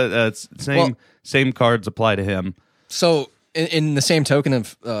 Same cards apply to him. So, in the same token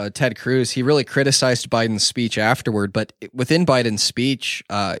of Ted Cruz, he really criticized Biden's speech afterward. But within Biden's speech,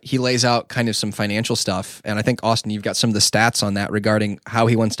 he lays out kind of some financial stuff. And I think, Austin, you've got some of the stats on that regarding how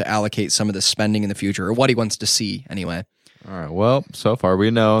he wants to allocate some of the spending in the future, or what he wants to see anyway. All right. Well, so far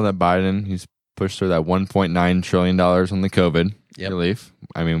we know that Biden, he's pushed through that $1.9 trillion on the COVID relief.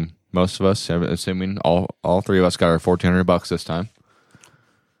 I mean, most of us, assuming all three of us got our $1,400 this time.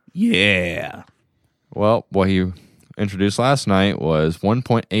 Yeah. Well, what he introduced last night was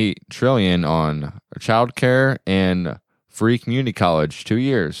 $1.8 trillion on childcare and free community college, 2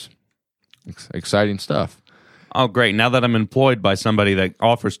 years. Exciting stuff. Oh, great. Now that I'm employed by somebody that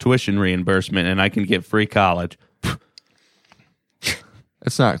offers tuition reimbursement and I can get free college.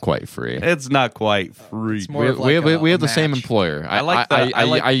 It's not quite free. It's not quite free. It's more We of like have a the same match. employer.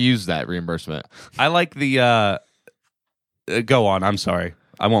 I use that reimbursement. I like the go on. I'm sorry.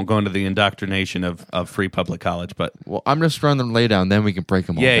 I won't go into the indoctrination of free public college, but Well, I'm just running them lay down, then we can break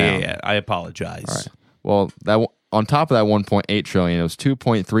them all down. yeah. I apologize. All right. Well, that on top of that 1.8 trillion, it was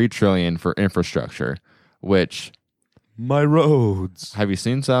 2.3 trillion for infrastructure. Which, My roads. have you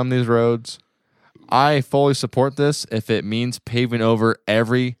seen some of these roads? I fully support this if it means paving over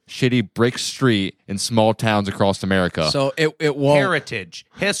every shitty brick street in small towns across America. So it won't. Heritage,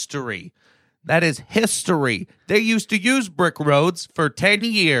 history. That is history. They used to use brick roads for 10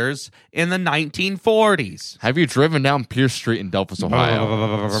 years in the 1940s. Have you driven down Pierce Street in Delphus,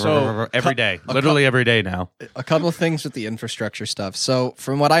 Ohio? So, Every day. Literally every day now. A couple of things with the infrastructure stuff. So,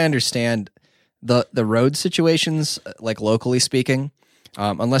 from what I understand, the road situations, like locally speaking,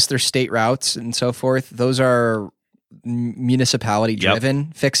 unless they're state routes and so forth, those are municipality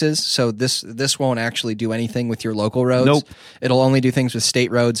driven fixes. So this won't actually do anything with your local roads. Nope. It'll only do things with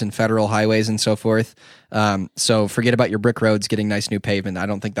state roads and federal highways and so forth. So forget about your brick roads getting nice new pavement. I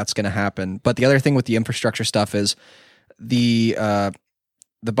don't think that's going to happen. But the other thing with the infrastructure stuff is the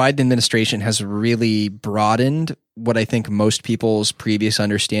Biden administration has really broadened what I think most people's previous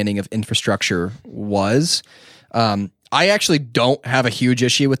understanding of infrastructure was. I actually don't have a huge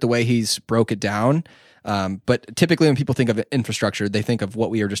issue with the way he's broke it down. But typically when people think of infrastructure, they think of what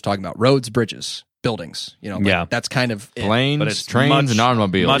we were just talking about: roads, bridges, buildings. That's kind of it. Planes, But it's trains, much- and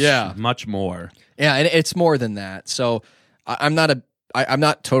automobiles. Much more. Yeah, and it's more than that. So I'm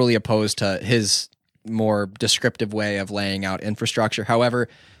not totally opposed to his more descriptive way of laying out infrastructure. However,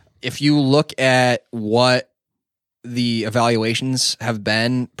 if you look at what the evaluations have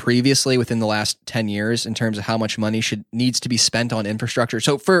been previously within the last 10 years in terms of how much money needs to be spent on infrastructure.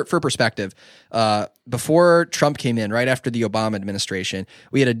 So for perspective, before Trump came in, right after the Obama administration,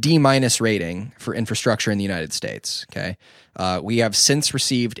 we had a D- rating for infrastructure in the United States. Okay. We have since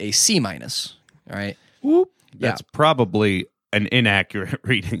received a C-. All right. That's probably an inaccurate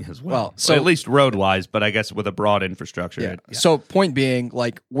reading as well. Well, so- at least road wise, but I guess with a broad infrastructure. Yeah. So point being,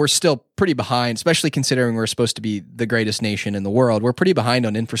 like, we're still pretty behind, especially considering we're supposed to be the greatest nation in the world. We're pretty behind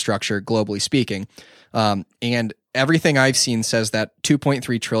on infrastructure, globally speaking. And everything I've seen says that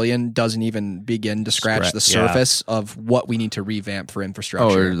 2.3 trillion doesn't even begin to scratch the surface of what we need to revamp for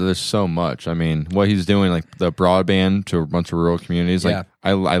infrastructure. Oh, there's so much. I mean, what he's doing, like the broadband to a bunch of rural communities. Like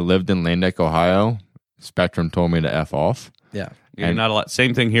I lived in Landeck, Ohio. Spectrum told me to F off. Yeah. You're not a lot.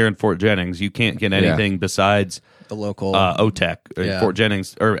 Same thing here in Fort Jennings. You can't get anything besides The local OTEC, Fort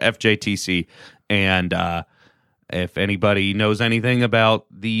Jennings or FJTC, and If anybody knows anything about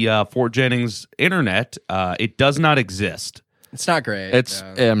the Fort Jennings internet, it does not exist. It's not great. It's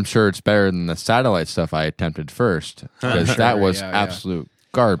I'm sure it's better than the satellite stuff I attempted first because that was absolute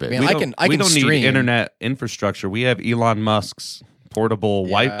garbage. I mean, I can don't stream. need internet infrastructure. We have Elon Musk's portable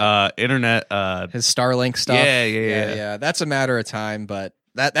internet. His Starlink stuff. Yeah. That's a matter of time, but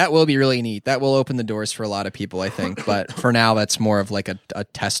that will be really neat. That will open the doors for a lot of people, I think. But for now, that's more of like a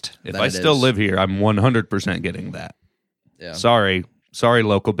test. If I still live here, I'm 100% getting that. Yeah. Sorry,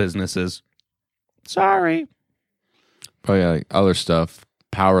 local businesses. Sorry. Probably like other stuff,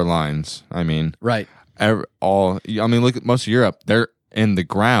 power lines. I mean, right. Look at most of Europe. They're in the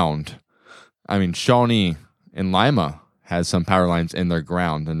ground. I mean, Shawnee and Lima has some power lines in their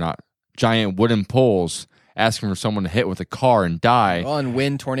ground. They're not giant wooden poles asking for someone to hit with a car and die. Well, and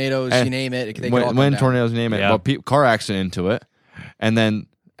wind, tornadoes, you name it. Tornadoes, you name it. Yeah. Well, car accident into it. And then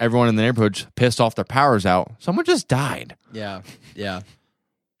everyone in the neighborhood pissed off their powers out. Someone just died. Yeah.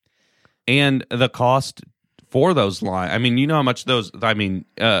 And the cost for those lines. I mean, you know how much those. I mean,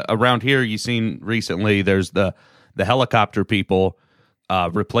 around here, you've seen recently. There's the helicopter people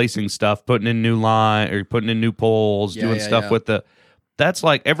replacing stuff, putting in new line or putting in new poles, doing stuff with the. That's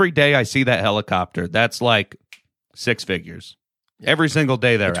like every day I see that helicopter. That's like 6 figures. Every single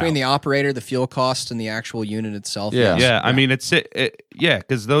day they're between out. the operator, the fuel cost, and the actual unit itself. Yeah. Yeah. I mean, it's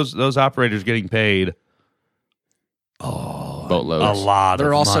because those operators getting paid. Boatloads. A lot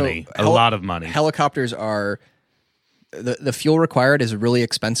They're of also money. A lot of money. Helicopters are the fuel required is really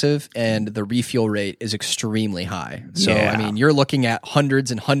expensive, and the refuel rate is extremely high. So Yeah. I mean, you're looking at hundreds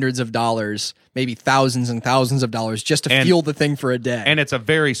and hundreds of dollars, maybe thousands and thousands of dollars just to fuel the thing for a day. And it's a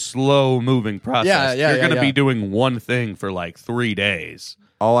very slow moving process. Yeah, You're going to yeah. be doing one thing for like 3 days.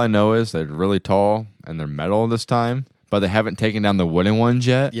 All I know is they're really tall and they're metal this time, but they haven't taken down the wooden ones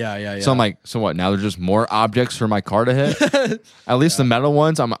yet. Yeah. So I'm like, so what? Now there's just more objects for my car to hit. At least the metal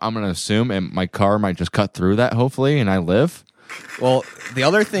ones, I'm going to assume, and my car might just cut through that hopefully, and I live. Well, the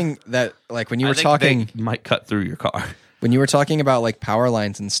other thing that, like, when you were talking, they might cut through your car. when you were talking about like power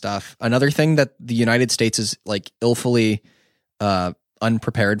lines and stuff, another thing that the United States is like illfully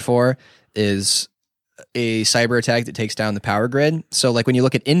unprepared for is a cyber attack that takes down the power grid. So like when you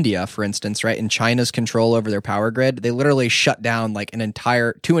look at India, for instance, right, in China's control over their power grid, they literally shut down like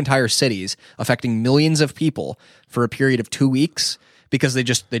two entire cities, affecting millions of people for a period of 2 weeks because they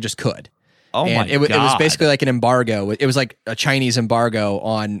just could. Oh And my it was God. basically like an embargo. It was like a Chinese embargo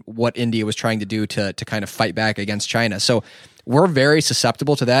on what India was trying to do to kind of fight back against China. So we're very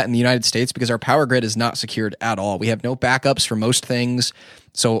susceptible to that in the United States because our power grid is not secured at all. We have no backups for most things.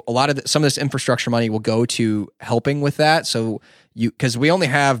 So a lot of some of this infrastructure money will go to helping with that. So because we only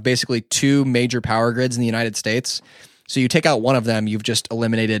have basically 2 major power grids in the United States. So you take out one of them, you've just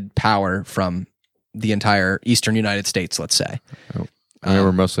eliminated power from the entire eastern United States, let's say. I mean,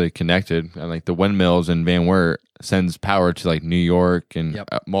 we're mostly connected. And like the windmills in Van Wert sends power to like New York and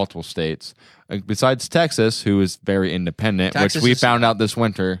multiple states. Besides Texas, who is very independent, Texas which we is- found out this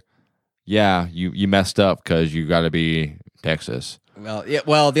winter. Yeah, you messed up because you got to be Texas. Well, yeah.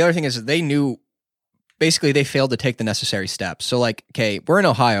 Well, the other thing is they knew. Basically, they failed to take the necessary steps. So, like, okay, we're in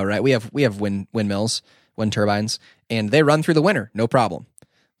Ohio, right? We have windmills, wind turbines, and they run through the winter, no problem.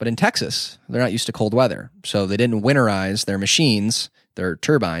 But in Texas, they're not used to cold weather, so they didn't winterize their machines, their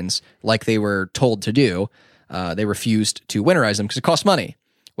turbines, like they were told to do. They refused to winterize them because it costs money.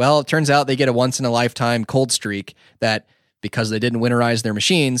 Well, it turns out they get a once in a lifetime cold streak that because they didn't winterize their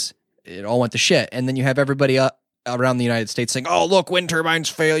machines, it all went to shit. And then you have everybody around the United States saying, "Oh, look, wind turbines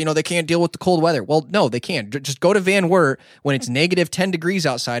fail. You know, they can't deal with the cold weather." Well, no, they can't. Just go to Van Wert when it's negative 10 degrees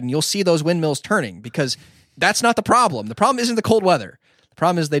outside, and you'll see those windmills turning because that's not the problem. The problem isn't the cold weather. The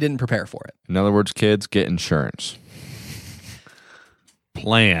problem is they didn't prepare for it. In other words, kids, get insurance.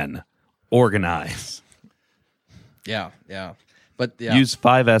 Plan, organize, Yeah. But yeah. use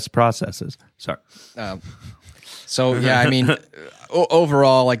 5S processes. Sorry. So yeah, I mean,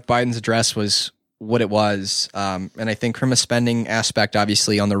 overall, like Biden's address was what it was, and I think from a spending aspect,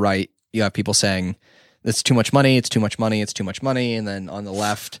 obviously on the right, you have people saying it's too much money, it's too much money, it's too much money, and then on the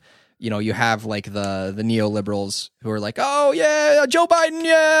left, you know, you have like the neoliberals who are like, oh yeah, Joe Biden,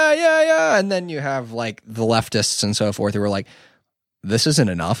 yeah, and then you have like the leftists and so forth who are like, this isn't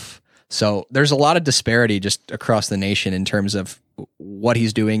enough. So there's a lot of disparity just across the nation in terms of what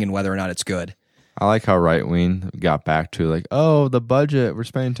he's doing and whether or not it's good. I like how right wing got back to like, oh, the budget, we're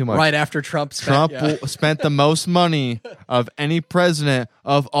spending too much. Right after Trump Spent the most money of any president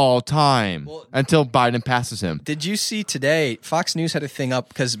of all time until Biden passes him. Did you see today, Fox News had a thing up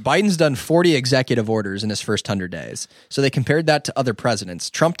because Biden's done 40 executive orders in his first 100 days. So they compared that to other presidents.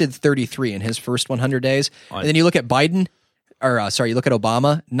 Trump did 33 in his first 100 days. And then you look at Biden, you look at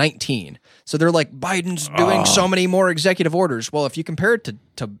Obama, 19. So they're like, Biden's doing so many more executive orders. Well, if you compare it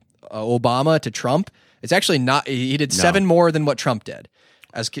to Obama to Trump, it's actually not. He did 7 more than what Trump did.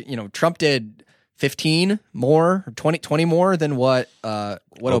 Trump did 15 more, 20 more than what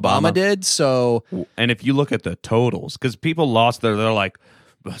Obama did. So, and if you look at the totals, because people lost they're like,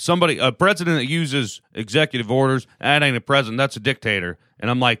 a president that uses executive orders, that ain't a president, that's a dictator. And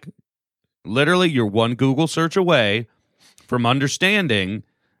I'm like, literally, you're one Google search away from understanding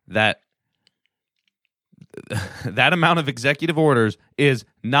that that amount of executive orders is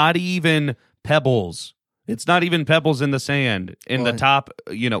not even pebbles. It's not even pebbles in the sand. In the top,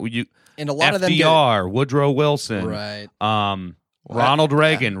 and a lot FDR, of them Woodrow Wilson, right? Ronald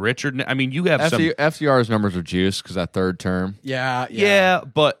Reagan, Richard. I mean, you have some. FDR's numbers are juiced because that third term. Yeah,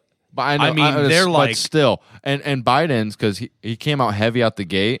 but I mean, they're like still, and Biden's because he came out heavy out the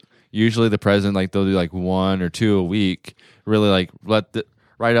gate. Usually, the president they'll do 1 or 2 a week. Really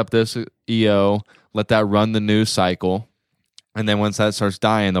write up this EO. Let that run the news cycle. And then once that starts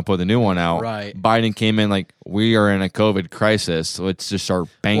dying, they'll put the new one out. Right. Biden came in we are in a COVID crisis. So let's just start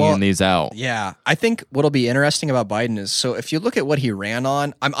banging these out. Yeah. I think what'll be interesting about Biden is, so if you look at what he ran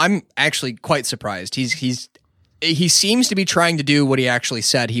on, I'm actually quite surprised. He seems to be trying to do what he actually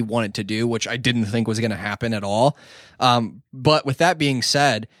said he wanted to do, which I didn't think was going to happen at all. But with that being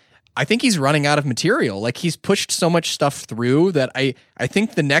said, I think he's running out of material. He's pushed so much stuff through that I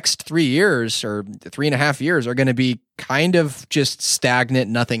think the next 3 years or 3.5 years are going to be kind of just stagnant.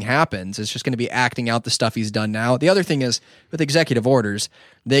 Nothing happens. It's just going to be acting out the stuff he's done now. The other thing is with executive orders,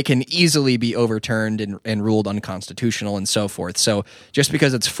 they can easily be overturned and ruled unconstitutional and so forth. So just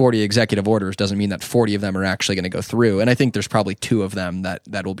because it's 40 executive orders doesn't mean that 40 of them are actually going to go through. And I think there's probably 2 of them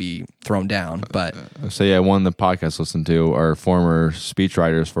that will be thrown down. But one of the podcasts I listened to are former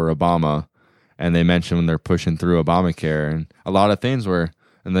speechwriters for Obama, and they mentioned when they're pushing through Obamacare and a lot of things they're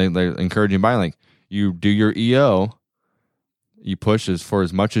encouraging Biden, you do your EO, you push for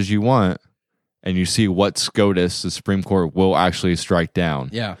as much as you want, and you see what SCOTUS, the Supreme Court, will actually strike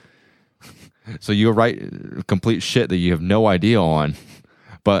down. Yeah. So you write complete shit that you have no idea on,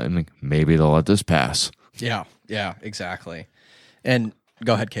 but maybe they'll let this pass. Yeah, exactly. And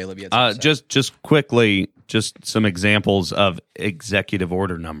go ahead, Caleb. You had just quickly, just some examples of executive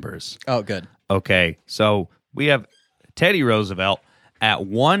order numbers. Oh, good. Okay, so we have Teddy Roosevelt at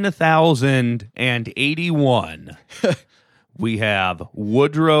 1,081. We have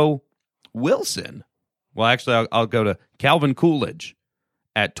Woodrow Wilson. Well, actually, I'll go to Calvin Coolidge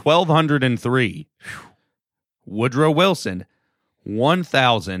at 1,203. Woodrow Wilson,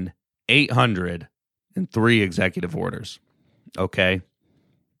 1,803 executive orders. Okay.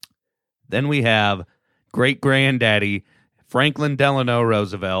 Then we have great-granddaddy Franklin Delano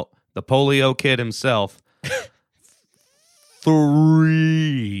Roosevelt, the polio kid himself.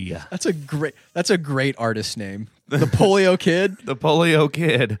 3. That's a great artist name. The Polio Kid. The Polio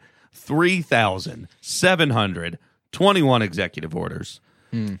Kid. 3,721 executive orders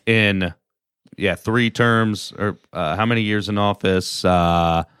in 3 terms, or how many years in office?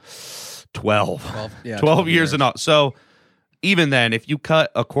 12. 12 years in office. So even then, if you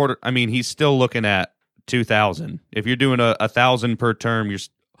cut a quarter, I mean, he's still looking at 2,000. If you're doing 1,000 per term,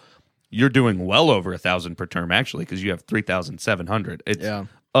 you're doing well over 1,000 per term, actually, because you have 3,700. It's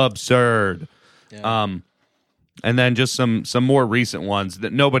absurd. Yeah. And then just some more recent ones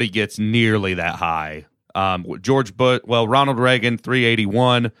that nobody gets nearly that high. Ronald Reagan,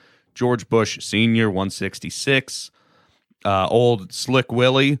 381. George Bush Sr., 166. Old Slick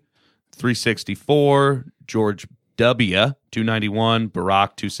Willie, 364. George W., 291.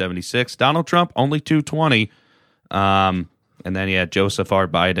 Barack, 276. Donald Trump, only 220. And then, Joseph R.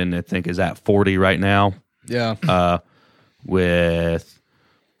 Biden, I think, is at 40 right now. Yeah.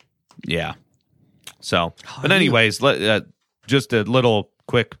 So, but anyways, just a little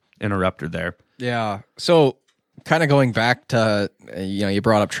quick interrupter there. Yeah. So, kind of going back to, you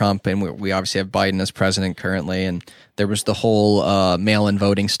brought up Trump, and we obviously have Biden as president currently, and there was the whole mail-in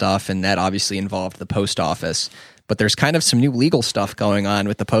voting stuff, and that obviously involved the post office. But there's kind of some new legal stuff going on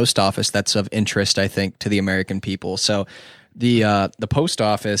with the post office that's of interest, I think, to the American people. So, the post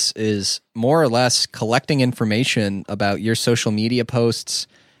office is more or less collecting information about your social media posts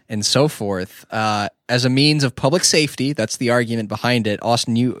and so forth as a means of public safety. That's the argument behind it.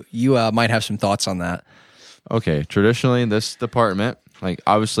 Austin, you might have some thoughts on that. Okay, traditionally, this department, like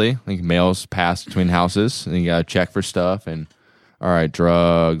obviously, like mails pass between houses, and you gotta check for stuff. And all right,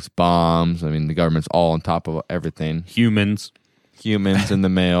 drugs, bombs. I mean, the government's all on top of everything. Humans In the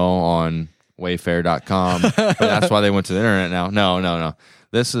mail on Wayfair.com. But that's why they went to the internet now. No.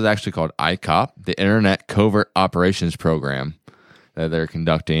 This is actually called ICOP, the Internet Covert Operations Program that they're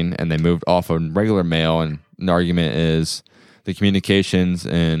conducting, and they moved off of regular mail. And the argument is the communications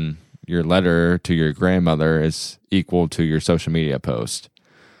in your letter to your grandmother is equal to your social media post.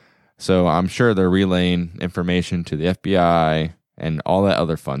 So I'm sure they're relaying information to the FBI and all that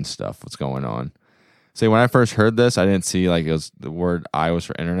other fun stuff. What's going on? See, when I first heard this, I didn't see like it was the word I was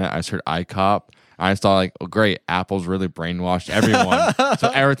for internet. I just heard ICOP. I just thought like, oh great, Apple's really brainwashed everyone. So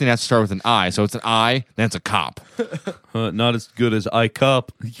everything has to start with an I. So it's an I, then it's a cop. not as good as iCup.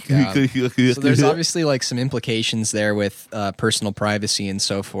 So there's obviously like some implications there with personal privacy and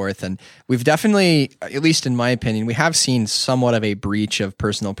so forth. And we've definitely, at least in my opinion, we have seen somewhat of a breach of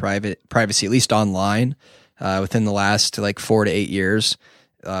personal privacy, at least online, within the last like 4 to 8 years.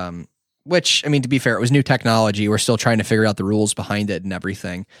 Which, I mean, to be fair, it was new technology. We're still trying to figure out the rules behind it and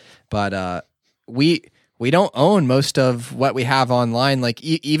everything. But we don't own most of what we have online. Like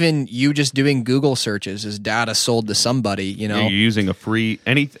even you just doing Google searches is data sold to somebody, you know. You're using a free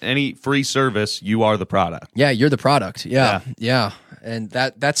any free service, you are the product. Yeah, you're the product. Yeah. And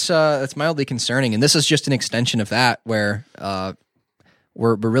that's mildly concerning. And this is just an extension of that, where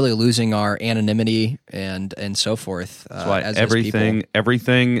we're really losing our anonymity and so forth. That's why as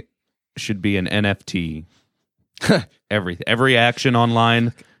everything should be an NFT. Every action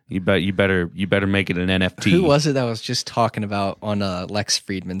online, you better make it an NFT. Who was it that was just talking about on Lex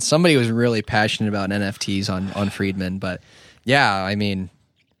Friedman? Somebody was really passionate about NFTs on Friedman, but yeah, I mean,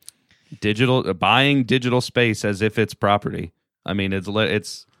 buying digital space as if it's property. I mean, it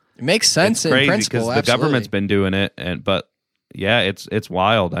makes sense in principle because the government's been doing it, but yeah, it's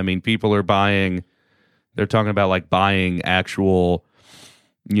wild. I mean, people are buying. They're talking about like buying actual,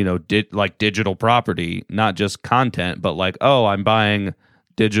 you know, like digital property, not just content, but like, oh, I'm buying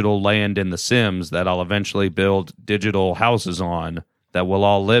digital land in The Sims that I'll eventually build digital houses on that we'll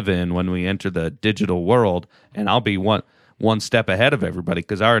all live in when we enter the digital world, and I'll be one step ahead of everybody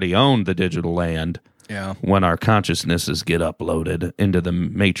because I already own the digital land. Yeah. When our consciousnesses get uploaded into the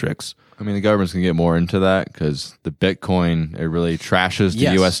matrix. I mean, the government's going to get more into that because the Bitcoin, it really trashes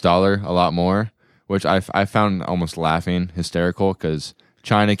the US dollar a lot more, which I found almost laughing, hysterical, because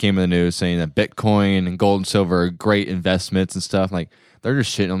China came in the news saying that Bitcoin and gold and silver are great investments and stuff. Like, they're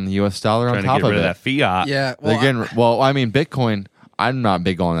just shitting on the US dollar on top of it. That fiat. Yeah. I mean, Bitcoin, I'm not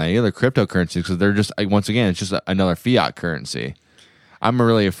big on that either, cryptocurrencies, because they're just, once again, it's just another fiat currency. I'm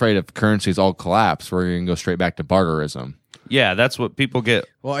really afraid if currencies all collapse, we're going to go straight back to barterism. Yeah, that's what people get.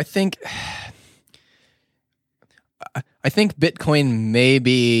 Well, I think Bitcoin may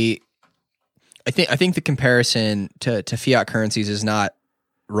be. I think the comparison to fiat currencies is not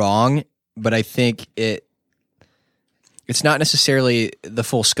wrong, but I think it's not necessarily the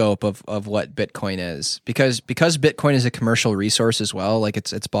full scope of what Bitcoin is, because Bitcoin is a commercial resource as well. Like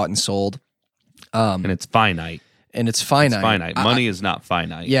it's bought and sold, and it's finite. And it's finite. It's finite. Money is not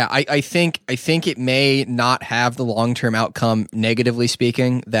finite. Yeah, I think it may not have the long-term outcome, negatively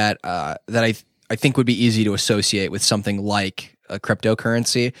speaking, that I think would be easy to associate with something like a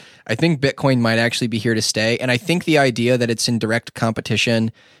cryptocurrency. I think Bitcoin might actually be here to stay, and I think the idea that it's in direct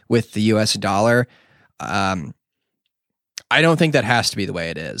competition with the US dollar, I don't think that has to be the way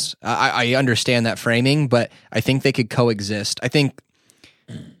it is. I understand that framing, but I think they could coexist. I think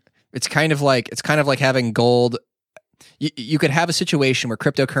it's kind of like having gold. You could have a situation where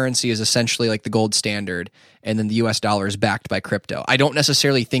cryptocurrency is essentially like the gold standard, and then the US dollar is backed by crypto. I don't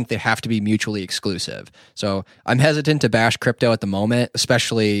necessarily think they have to be mutually exclusive. So I'm hesitant to bash crypto at the moment,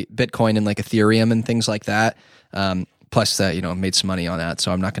 especially Bitcoin and like Ethereum and things like that. Plus that, made some money on that,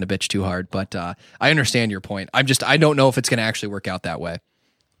 so I'm not going to bitch too hard. But I understand your point. I don't know if it's going to actually work out that way.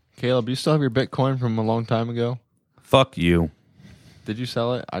 Caleb, do you still have your Bitcoin from a long time ago? Fuck you. Did you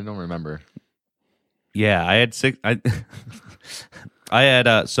sell it? I don't remember. Yeah, I had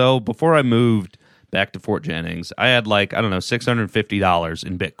so before I moved back to Fort Jennings, I had like, I don't know, $650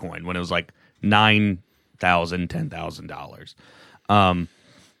 in Bitcoin when it was like $9,000, $10,000.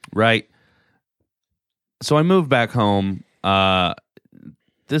 Right. So I moved back home.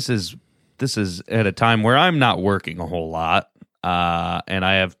 This is at a time where I'm not working a whole lot. And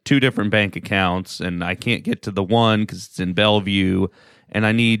I have 2 different bank accounts, and I can't get to the one because it's in Bellevue, and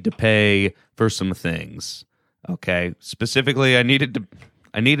I need to pay for some things. Okay. Specifically, I needed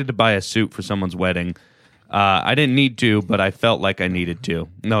I needed to buy a suit for someone's wedding. I didn't need to, but I felt like I needed to.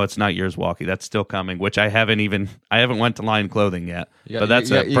 No, it's not yours, Walkie. That's still coming, which I haven't went to Line Clothing yet. But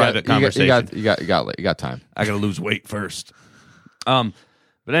that's a private conversation. You got time. I got to lose weight first. But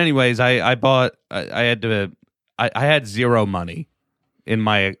anyways, I bought. I had zero money in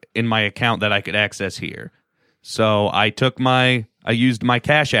my account that I could access here. So I used my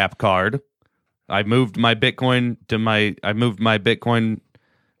Cash App card. I moved my Bitcoin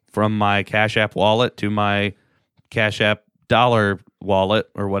from my Cash App wallet to my Cash App dollar wallet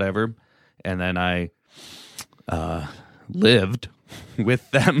or whatever. And then I lived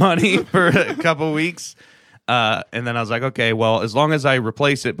with that money for a couple weeks. And then I was like, okay, well, as long as I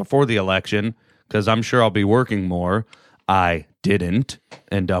replace it before the election, because I'm sure I'll be working more. I didn't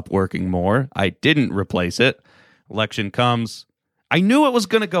end up working more. I didn't replace it. Election comes. I knew it was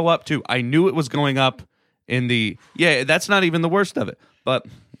going to go up too. I knew it was going up that's not even the worst of it. But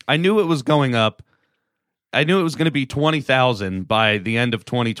I knew it was going up. I knew it was going to be 20,000 by the end of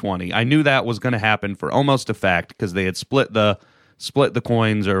 2020. I knew that was going to happen for almost a fact because they had split the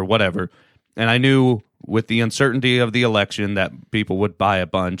coins or whatever. And I knew with the uncertainty of the election that people would buy a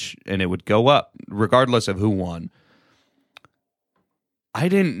bunch and it would go up regardless of who won. I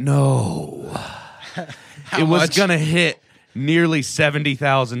didn't know it was going to hit nearly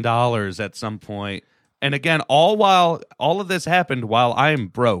 $70,000 at some point. And again, all of this happened while I'm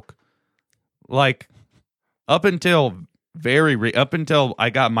broke. Like up until I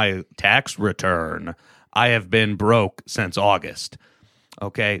got my tax return, I have been broke since August.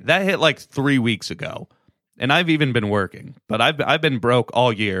 Okay, that hit like 3 weeks ago, and I've even been working, but I've been broke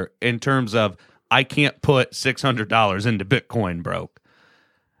all year in terms of I can't put $600 into Bitcoin broke.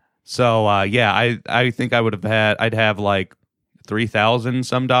 So I think I'd have like 3,000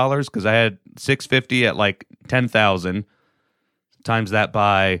 some dollars because I had 650 at like 10,000 times that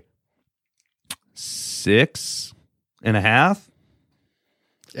by 6.5.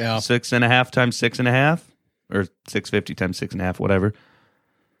 Yeah, 6.5 times 6.5 or 650 times 6.5, whatever.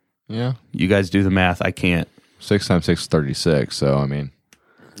 Yeah, you guys do the math. I can't. 6 times 6 is 36. So I mean,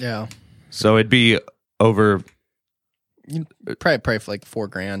 yeah. So it'd be over. Probably for like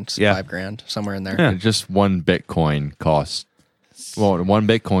 $4,000, $5,000, somewhere in there. Yeah. Just one Bitcoin costs. Well, one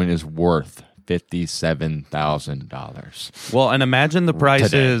Bitcoin is worth $57,000. Well, and imagine the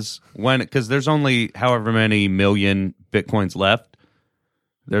prices Today. because there's only however many million Bitcoins left.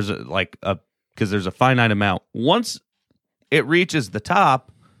 There's because there's a finite amount. Once it reaches the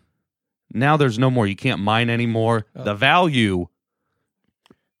top, now there's no more. You can't mine anymore. Oh. The value.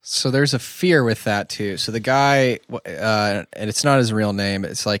 So there's a fear with that too. So the guy, and it's not his real name.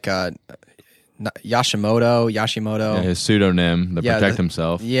 It's like Yashimoto. Yeah, his pseudonym to protect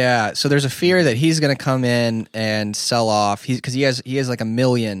himself. Yeah. So there's a fear that he's going to come in and sell off. Because he has like 1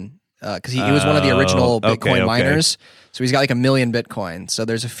 million. Because he was one of the original Bitcoin miners. So he's got like 1 million Bitcoin. So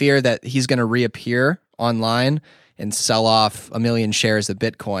there's a fear that he's going to reappear online and sell off 1 million shares of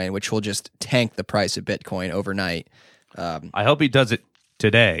Bitcoin, which will just tank the price of Bitcoin overnight. I hope he does it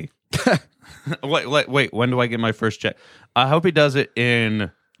today. Wait, when do I get my first check? I hope he does it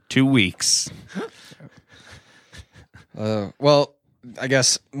in 2 weeks. Well, I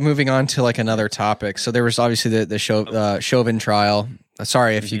guess moving on to like another topic. So there was obviously the Chauvin trial.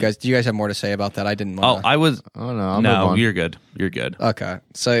 Sorry if do you guys have more to say about that? I didn't want to. No, you're good. You're good. Okay.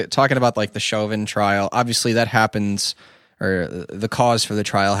 So talking about like the Chauvin trial, obviously that happens, or the cause for the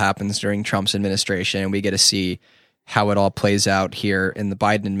trial happens during Trump's administration, and we get to see how it all plays out here in the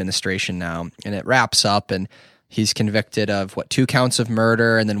Biden administration now. And it wraps up, and he's convicted of 2 counts of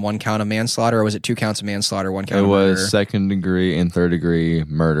murder and then 1 count of manslaughter, or was it 2 counts of manslaughter, 1 count of murder? It was 2nd degree and 3rd degree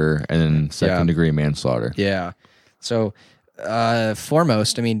murder and then 2nd degree manslaughter. Yeah. So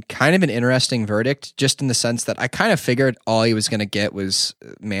foremost, I mean, kind of an interesting verdict, just in the sense that I kind of figured all he was going to get was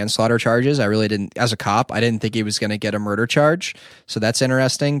manslaughter charges. I really didn't, as a cop, I didn't think he was going to get a murder charge. So that's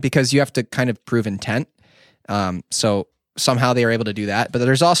interesting because you have to kind of prove intent. So somehow they were able to do that. But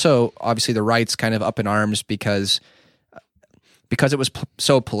there's also obviously the rights kind of up in arms because it was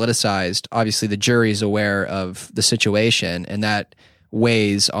so politicized. Obviously the jury is aware of the situation, and that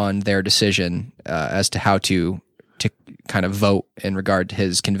weighs on their decision as to how to kind of vote in regard to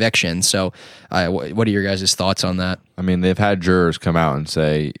his conviction. So what are your guys' thoughts on that? I mean, they've had jurors come out and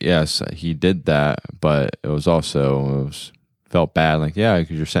say, yes, he did that, but it was felt bad. Like, yeah,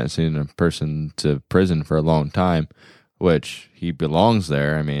 because you're sentencing a person to prison for a long time, which he belongs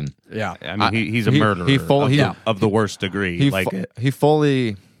there. I mean, yeah, I mean, he's a murderer of the worst degree. He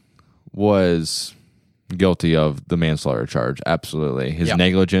fully was guilty of the manslaughter charge. Absolutely. His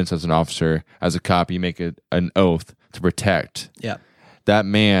negligence as an officer, as a cop, you make an oath to protect that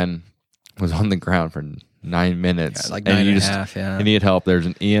man was on the ground for 9 minutes. Yeah, like 9.5, yeah. He needed help. There's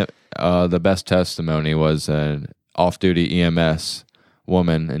the best testimony was an off-duty EMS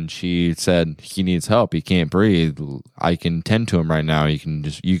woman, and she said he needs help. He can't breathe. I can tend to him right now.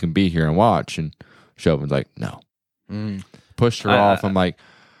 You can be here and watch. And Chauvin's like, no. Pushed her off. I'm like,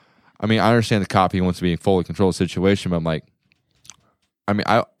 I mean, I understand the cop, he wants to be in fully control of the situation, but I'm like, I mean,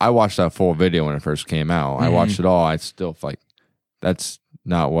 I watched that full video when it first came out. I watched it all. I still like, that's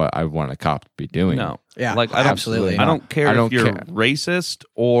not what I want a cop to be doing. No. Yeah, like I don't, absolutely. I don't care if you're racist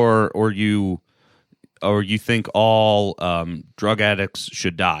or you think all drug addicts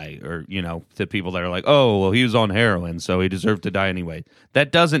should die, or to people that are like, oh well, he was on heroin, so he deserved to die anyway.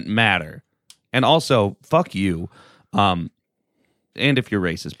 That doesn't matter. And also, fuck you. And if you're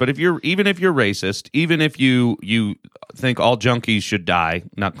racist, but if you're racist, even if you think all junkies should die,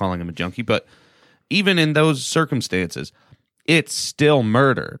 not calling him a junkie, but even in those circumstances, it's still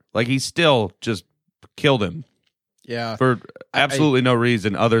murder. Like he still just killed him. Yeah. For absolutely no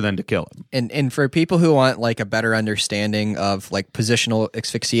reason other than to kill him. And for people who want like a better understanding of like positional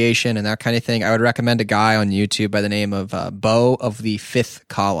asphyxiation and that kind of thing, I would recommend a guy on YouTube by the name of Bo of the Fifth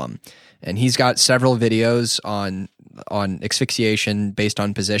Column. And he's got several videos on asphyxiation based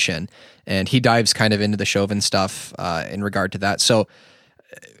on position. And he dives kind of into the Chauvin stuff in regard to that. So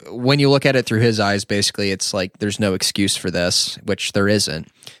when you look at it through his eyes, basically it's like there's no excuse for this, which there isn't.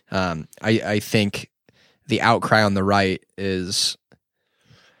 I think the outcry on the right is,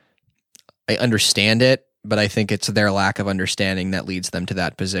 I understand it, but I think it's their lack of understanding that leads them to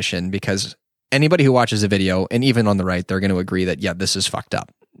that position, because anybody who watches a video, and even on the right, they're going to agree that, yeah, this is fucked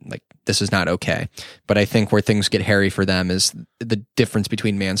up. Like, this is not okay. But I think where things get hairy for them is the difference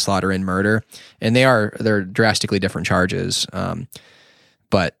between manslaughter and murder. And they're drastically different charges.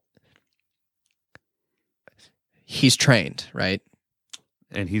 But he's trained, right?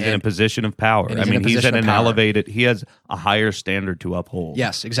 And he's in a position of power. I mean, he's at an elevated, he has a higher standard to uphold.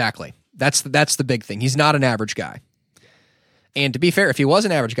 Yes, exactly. That's the big thing. He's not an average guy. And to be fair, if he was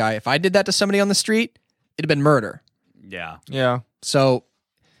an average guy, if I did that to somebody on the street, it'd have been murder. Yeah. Yeah. So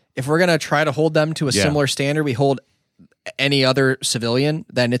if we're going to try to hold them to a similar standard we hold any other civilian,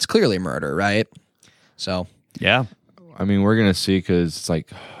 then it's clearly murder, right? So. Yeah. I mean, we're going to see, because it's like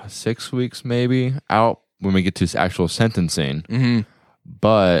 6 weeks maybe out when we get to actual sentencing. Mm-hmm.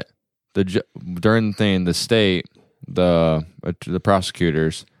 But during the thing, the state, the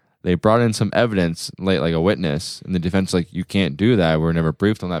prosecutors, they brought in some evidence, like a witness, and the defense like, you can't do that. We were never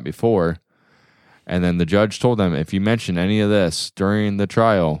briefed on that before. And then the judge told them, if you mention any of this during the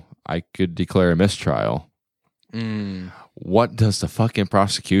trial, I could declare a mistrial. What does the fucking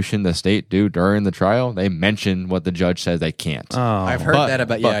prosecution, the state, do during the trial? They mention what the judge says they can't. Oh. I've heard that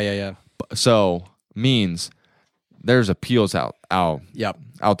about, yeah. So means there's appeals out the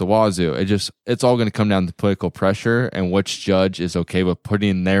wazoo. It's all going to come down to political pressure and which judge is okay with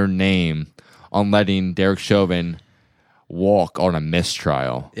putting their name on letting Derek Chauvin walk on a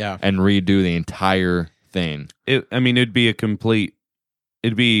mistrial and redo the entire thing. It'd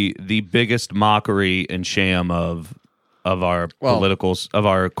be the biggest mockery and sham of our of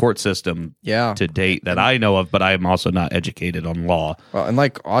our court system to date that I know of, but I am also not educated on law. Well, and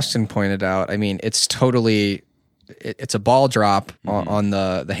like Austin pointed out, I mean, it's totally, it's a ball drop on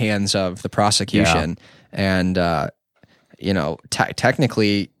the hands of the prosecution. And,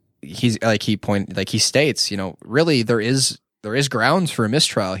 technically he's he states, really there is grounds for a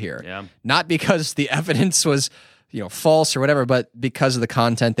mistrial here. Yeah. Not because the evidence was, false or whatever, but because of the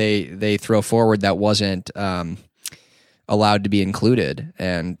content they throw forward that wasn't allowed to be included.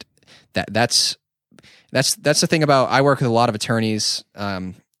 And that's the thing about, I work with a lot of attorneys,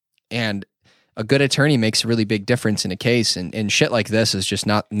 and a good attorney makes a really big difference in a case, and shit like this is just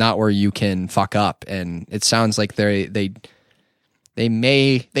not where you can fuck up. And it sounds like they're in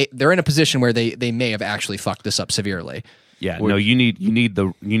a position where they may have actually fucked this up severely. Yeah, no, you need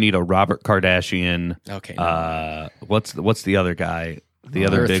a Robert Kardashian. Okay. What's the other guy? The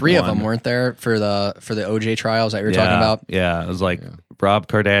other there were big three one. of them, weren't there, for the OJ trials that you were talking about? Yeah, it was like Rob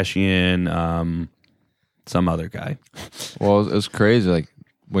Kardashian, some other guy. Well, it was crazy. Like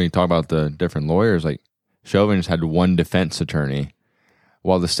when you talk about the different lawyers, like Chauvin just had one defense attorney,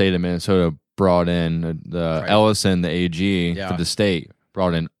 while the state of Minnesota brought in Ellison, the AG for the state,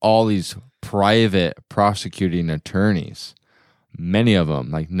 brought in all these private prosecuting attorneys. Many of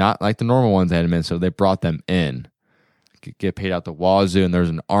them, like not like the normal ones they had in Minnesota, they brought them in. Get paid out the wazoo, and there's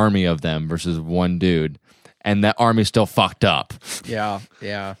an army of them versus one dude, and that army still fucked up. Yeah.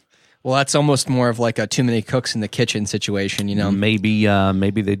 Well, that's almost more of like a too many cooks in the kitchen situation, you know? Maybe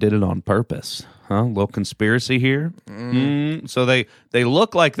they did it on purpose. Huh? A little conspiracy here. So they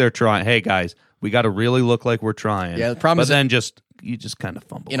look like they're trying. Hey guys, we got to really look like we're trying. Yeah, the problem but is then you just kind of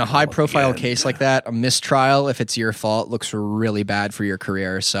fumble. In a high-profile case like that, a mistrial, if it's your fault, looks really bad for your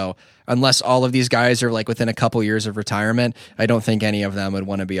career. So unless all of these guys are like within a couple years of retirement, I don't think any of them would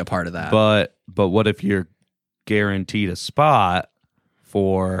want to be a part of that. But what if you're guaranteed a spot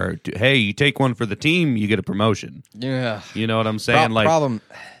for? Hey, you take one for the team, you get a promotion. Yeah, You know what I'm saying? problem.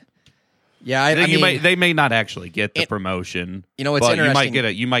 Yeah, I mean, they may not actually get the promotion. You know, it's but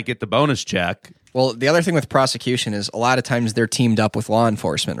interesting. you might get the bonus check. Well, the other thing with prosecution is a lot of times they're teamed up with law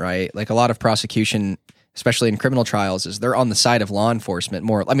enforcement, right? Like a lot of prosecution, especially in criminal trials, is they're on the side of law enforcement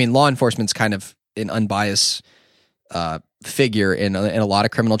more. I mean, law enforcement's kind of an unbiased figure in a lot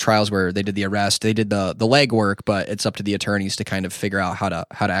of criminal trials where they did the arrest, they did the legwork, but it's up to the attorneys to kind of figure out how to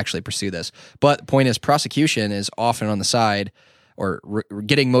actually pursue this. But the point is, prosecution is often on the side or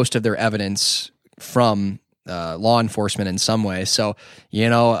getting most of their evidence from law enforcement in some way. So, you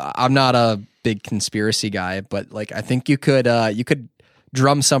know, I'm not a big conspiracy guy, but like I think you could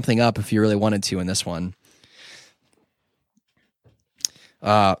drum something up if you really wanted to in this one.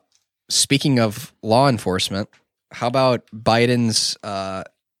 Speaking of law enforcement, how about Biden's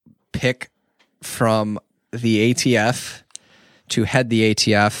pick from the ATF to head the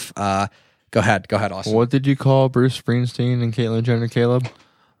ATF? Go ahead, Austin. What did you call Bruce Springsteen and Caitlyn Jenner, Caleb?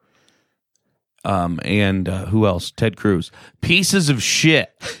 And who else? Ted Cruz. Pieces of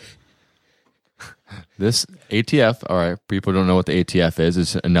shit. This ATF, all right, people don't know what the ATF is.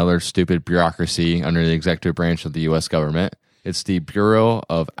 It's another stupid bureaucracy under the executive branch of the U.S. government. It's the Bureau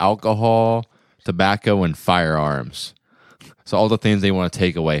of Alcohol, Tobacco, and Firearms. So all the things they want to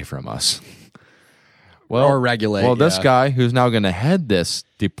take away from us. Well, or regulate. Well, this guy who's now going to head this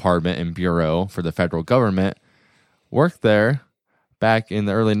department and bureau for the federal government worked there back in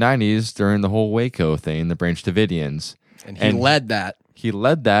the early 90s during the whole Waco thing, the Branch Davidians. And he led that. He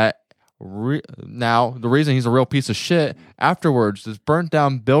led that. Now, the reason he's a real piece of shit, afterwards, this burnt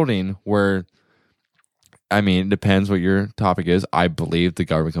down building where, I mean, it depends what your topic is. I believe the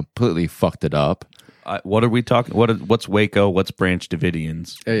government completely fucked it up. What are we talking? What's Waco? What's Branch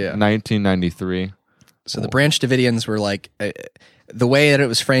Davidians? Yeah. 1993. So the Branch Davidians were like, the way that it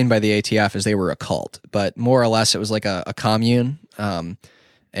was framed by the ATF is they were a cult, but more or less it was like a commune.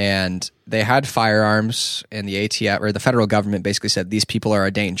 And they had firearms, and the ATF or the federal government basically said these people are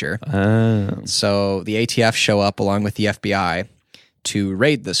a danger. So the ATF show up along with the FBI to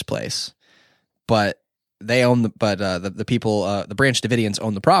raid this place, but they own the people, the Branch Davidians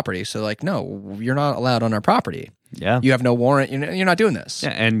own the property. So like, no, you're not allowed on our property. Yeah, you have no warrant. You're not doing this.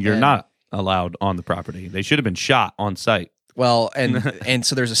 Yeah, and you're not allowed on the property. They should have been shot on site. Well, and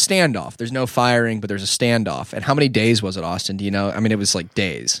so there's a standoff. There's no firing, but there's a standoff. And how many days was it, Austin? Do you know? I mean, it was like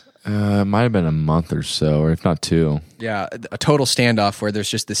days. It might have been a month or so, or if not 2. Yeah, a total standoff where there's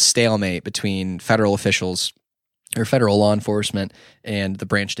just this stalemate between federal officials or federal law enforcement and the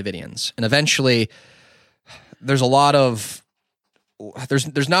Branch Davidians. And eventually, there's not a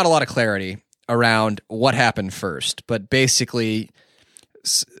lot of clarity around what happened first, but basically,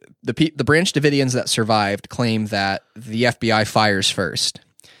 the Branch Davidians that survived claim that the FBI fires first.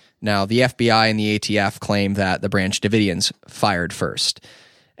 Now, the FBI and the ATF claim that the Branch Davidians fired first.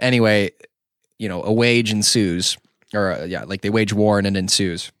 Anyway, you know, a wage ensues, or like they wage war and it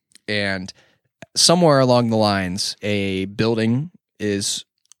ensues. And somewhere along the lines, a building is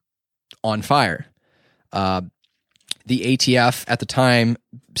on fire. The ATF at the time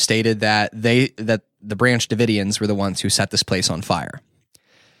stated that the Branch Davidians were the ones who set this place on fire.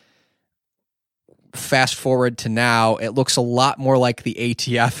 Fast forward to now, it looks a lot more like the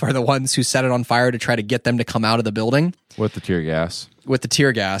ATF are the ones who set it on fire to try to get them to come out of the building. With the tear gas. With the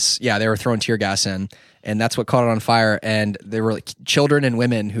tear gas. Yeah, they were throwing tear gas in, and that's what caught it on fire, and there were like children and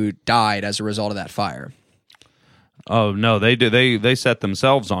women who died as a result of that fire. Oh, no, they did. They set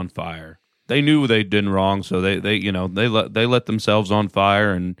themselves on fire. They knew they'd done wrong, so they let themselves on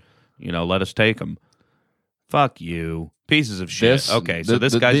fire and, let us take them. Fuck you. Pieces of shit. So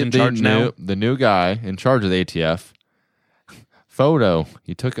this guy's in charge now? The new guy in charge of the ATF. Photo.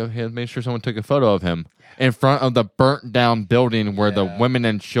 He made sure someone took a photo of him in front of the burnt down building where the women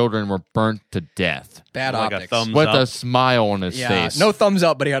and children were burnt to death. Bad like optics. A thumbs with up. a smile on his face. No thumbs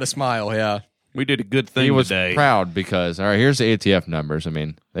up, but he had a smile, yeah. We did a good thing He was today. proud because, all right, here's the ATF numbers. I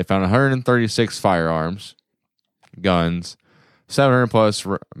mean, they found 136 firearms, guns, 700 plus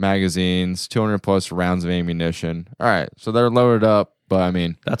magazines, 200 plus rounds of ammunition. All right, so they're loaded up, but I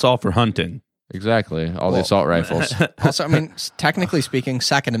mean, That's all for hunting. Exactly. All the assault rifles. Also, I mean, technically speaking,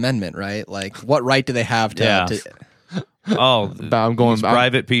 Second Amendment, right? Like, what right do they have to? Yeah. Oh, I'm going. these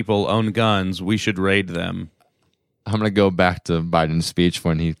private people own guns. We should raid them. I'm going to go back to Biden's speech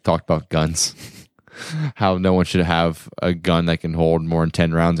when he talked about guns. How no one should have a gun that can hold more than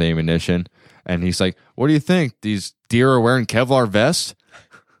 10 rounds of ammunition. And he's like, what do you think? These deer are wearing Kevlar vests?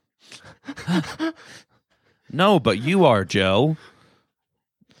 No, but you are, Joe.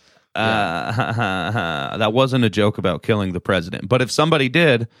 That wasn't a joke about killing the president. But if somebody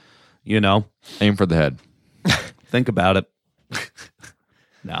did, Aim for the head. think about it.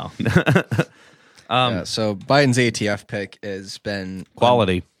 No. So Biden's ATF pick has been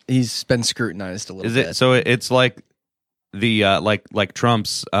Quality. He's been scrutinized a little Is bit. it so it's like the like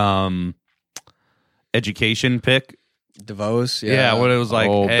Trump's education pick? DeVos? Yeah, what it was like,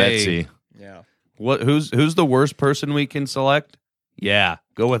 oh, hey, Betsy. Yeah. who's the worst person we can select? Yeah,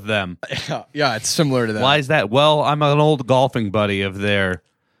 go with them. Yeah, it's similar to that. Why is that? Well, I'm an old golfing buddy of their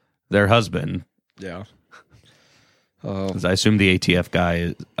husband. Yeah. 'Cause I assume the ATF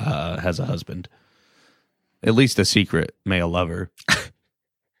guy has a husband. At least a secret male lover.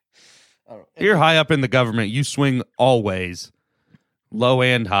 You're high up in the government. You swing always. Low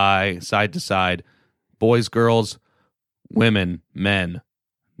and high, side to side. Boys, girls, women, men.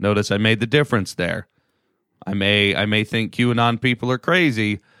 Notice I made the difference there. I may think QAnon people are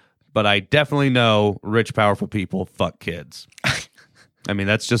crazy, but I definitely know rich, powerful people fuck kids. I mean,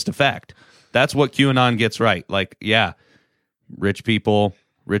 that's just a fact. That's what QAnon gets right. Like, yeah, rich people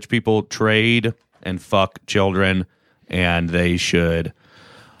trade and fuck children, and they should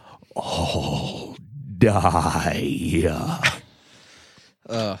all die.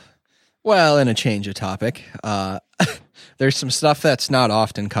 Well, in a change of topic, there's some stuff that's not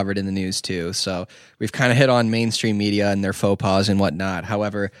often covered in the news too. So we've kind of hit on mainstream media and their faux pas and whatnot.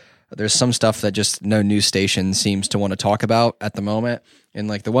 However, there's some stuff that just no news station seems to want to talk about at the moment. And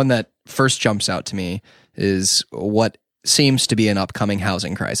like the one that first jumps out to me is what seems to be an upcoming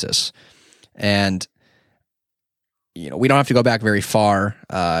housing crisis. And we don't have to go back very far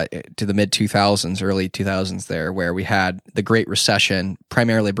to the mid 2000s, early 2000s there, where we had the Great Recession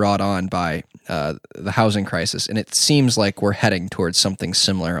primarily brought on by the housing crisis. And it seems like we're heading towards something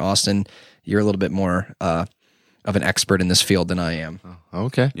similar. Austin, you're a little bit more of an expert in this field than I am.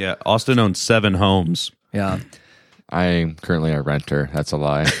 Okay. Yeah, Austin owns 7 homes. Yeah. I'm currently a renter. That's a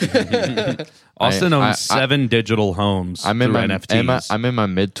lie. Austin owns 7 digital homes I'm in through my NFTs. I'm in my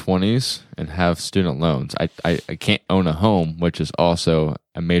mid 20s and have student loans. I can't own a home, which is also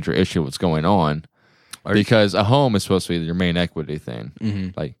a major issue. What's going on? Because a home is supposed to be your main equity thing.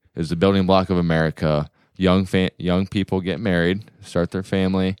 Mm-hmm. Like, it's the building block of America. Young people get married, start their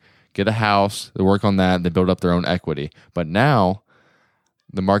family, get a house, they work on that, they build up their own equity. But now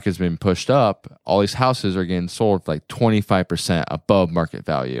the market's been pushed up. All these houses are getting sold for like 25% above market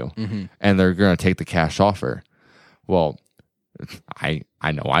value, and they're going to take the cash offer. Well, I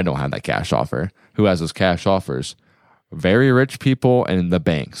know I don't have that cash offer. Who has those cash offers? Very rich people and the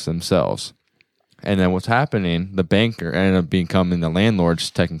banks themselves. And then what's happening, the banker ended up becoming the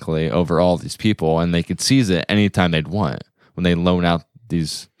landlords technically over all these people, and they could seize it anytime they'd want when they loan out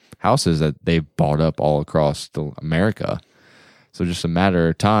these houses that they bought up all across America. So just a matter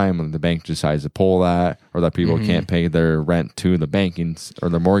of time when the bank decides to pull that, or that people can't pay their rent to the bankings or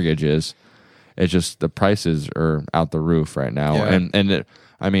their mortgages. It's just the prices are out the roof right now. Yeah. And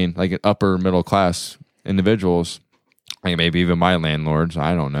I mean, like upper middle class individuals, like maybe even my landlords,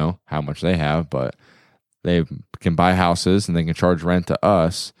 I don't know how much they have, but they can buy houses and they can charge rent to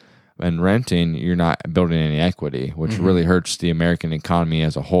us. And renting, you're not building any equity, which really hurts the American economy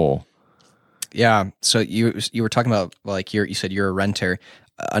as a whole. Yeah. So you were talking about, like, you said you're a renter.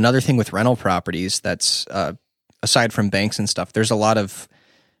 Another thing with rental properties that's aside from banks and stuff, there's a lot of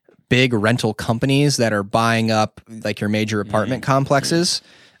big rental companies that are buying up like your major apartment complexes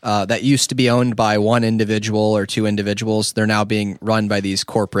that used to be owned by one individual or two individuals. They're now being run by these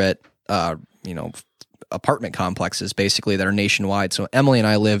corporate, apartment complexes basically that are nationwide. So Emily and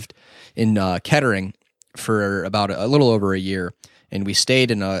I lived in Kettering for about a little over a year. And we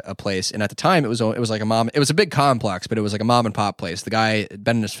stayed in a place, and at the time it was like it was a big complex, but it was like a mom and pop place. The guy had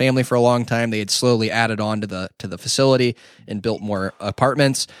been in his family for a long time. They had slowly added on to the facility and built more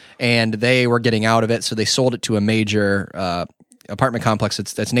apartments, and they were getting out of it, so they sold it to a major apartment complex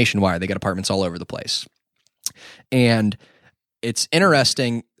that's nationwide. They got apartments all over the place, and it's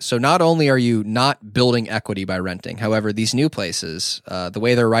interesting. So not only are you not building equity by renting, however, these new places, the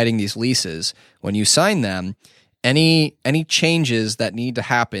way they're writing these leases, when you sign them, any changes that need to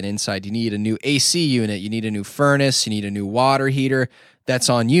happen inside, you need a new AC unit, you need a new furnace, you need a new water heater, that's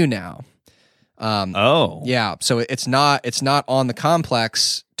on you now. Yeah, so it's not on the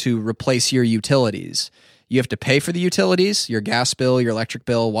complex to replace your utilities. You have to pay for the utilities, your gas bill, your electric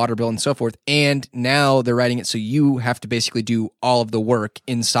bill, water bill, and so forth. And now they're writing it so you have to basically do all of the work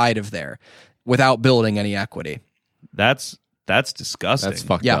inside of there without building any equity. That's disgusting. That's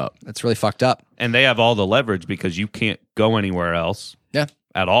fucked Yeah, up. that's really fucked up. And they have all the leverage because you can't go anywhere else Yeah,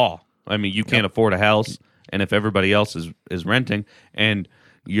 at all. I mean, you can't afford a house, and if everybody else is renting, and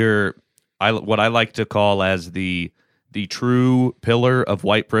what I like to call as the true pillar of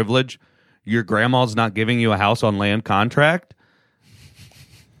white privilege, your grandma's not giving you a house on land contract.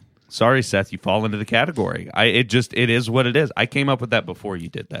 Sorry, Seth, you fall into the category. It is what it is. I came up with that before you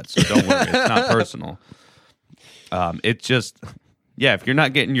did that, so don't worry. It's not personal. It's just, yeah, if you're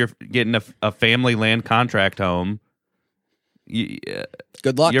not getting a family land contract home,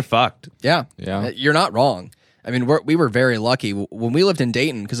 good luck. You're fucked. Yeah, Yeah. You're not wrong. I mean, we were very lucky when we lived in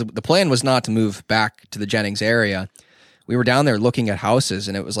Dayton, because the plan was not to move back to the Jennings area. We were down there looking at houses,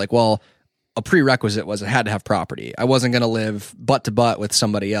 and it was like, well, a prerequisite was it had to have property. I wasn't going to live butt to butt with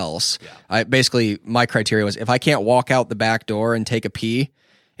somebody else. Yeah. My criteria was if I can't walk out the back door and take a pee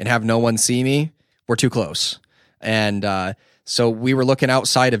and have no one see me, we're too close. And so we were looking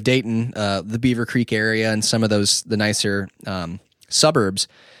outside of Dayton, the Beaver Creek area, and some of the nicer suburbs.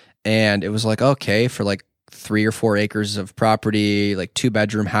 And it was like, okay, for like 3 or 4 acres of property, like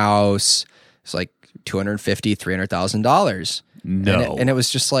 2-bedroom house, it's like $250,000, $300,000. No. And it was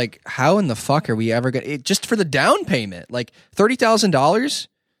just like, how in the fuck are we ever going to, just for the down payment, like $30,000,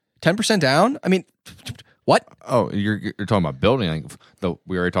 10% down? I mean, what? Oh, you're talking about building. Like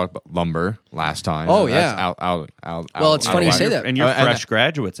we already talked about lumber last time. Oh, That's yeah. out. Well, it's funny you out. say that. And you're And- fresh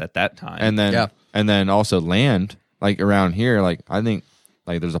graduates at that time. And then also land, like around here, like I think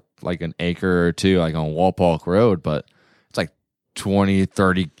like there's an acre or two like on Walpolk Road, but it's like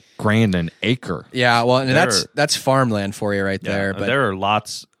 20-30 grand an acre. Yeah, well, and that's farmland for you right there. But there are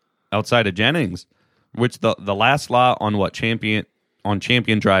lots outside of Jennings, which the last lot on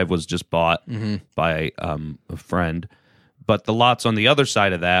Champion Drive was just bought by a friend. But the lots on the other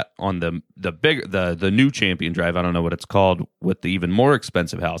side of that, on the new Champion Drive, I don't know what it's called, with the even more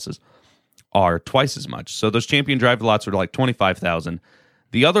expensive houses, are twice as much. So those Champion Drive lots are like $25,000.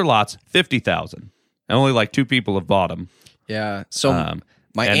 The other lots, $50,000. And only like 2 people have bought them. Yeah. So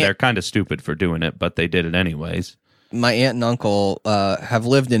they're kind of stupid for doing it, but they did it anyways. My aunt and uncle have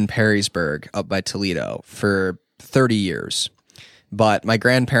lived in Perrysburg up by Toledo for 30 years. But my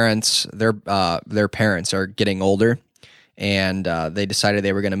grandparents, their parents are getting older, and they decided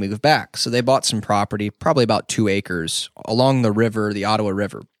they were going to move back. So they bought some property, probably about 2 acres, along the river, the Ottawa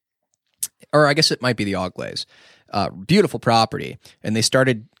River. Or I guess it might be the Auglaize. Beautiful property. And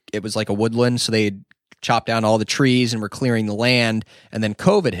it was like a woodland, so they had chopped down all the trees and were clearing the land, and then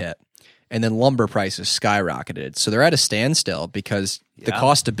COVID hit. And then lumber prices skyrocketed. So they're at a standstill because the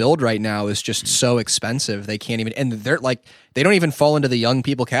cost to build right now is just so expensive. They can't even, and they don't even fall into the young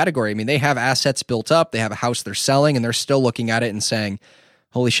people category. I mean, they have assets built up. They have a house they're selling, and they're still looking at it and saying,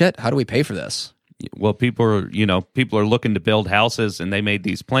 holy shit, how do we pay for this? Well, people are looking to build houses, and they made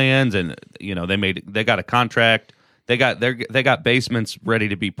these plans, and they got a contract. They got basements ready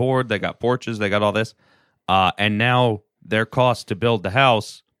to be poured. They got porches. They got all this, and now their cost to build the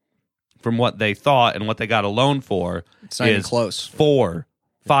house, from what they thought and what they got a loan for, It's not even close. 4-5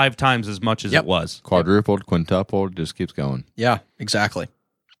 times as much as it was. Quadrupled, quintupled, just keeps going. Yeah, exactly.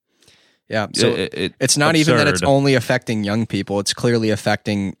 Yeah, so it's not absurd. even that it's only affecting young people. It's clearly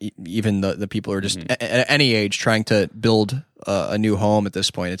affecting even the people who are just at any age trying to build a new home at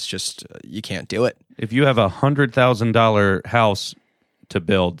this point. It's just, you can't do it. If you have $100,000 house to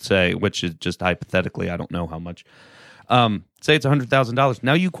build, say, which is just hypothetically, I don't know how much, say it's $100,000.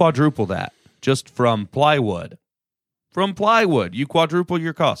 Now you quadruple that just from plywood. From plywood, you quadruple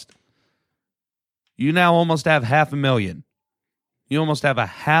your cost. You now almost have $500,000. You almost have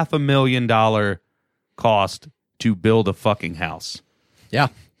 $500,000 cost to build a fucking house Yeah.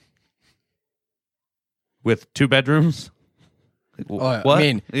 with 2 bedrooms. I What?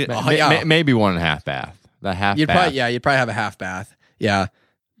 mean, Yeah. Maybe 1.5 bath. The half you'd bath. probably have a half bath. Yeah.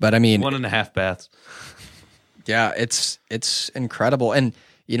 But I mean, 1.5 baths. yeah, it's incredible. And,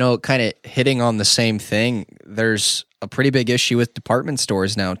 kind of hitting on the same thing, there's a pretty big issue with department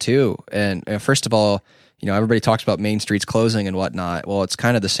stores now, too. And first of all, everybody talks about Main Streets closing and whatnot. Well, it's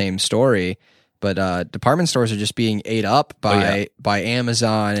kind of the same story. But department stores are just being ate up by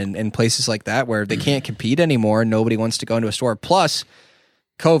Amazon and places like that where they can't compete anymore. Nobody wants to go into a store. Plus,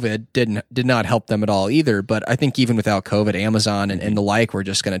 COVID did not help them at all either. But I think even without COVID, Amazon and the like were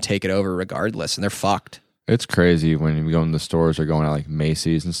just going to take it over regardless, and they're fucked. It's crazy when you go in the stores or going to like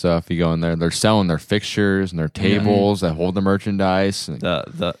Macy's and stuff. You go in there, they're selling their fixtures and their tables that hold the merchandise.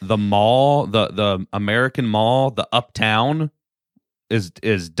 The mall, the American Mall, the Uptown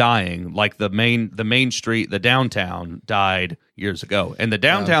is dying. Like the main street, the downtown died years ago, and the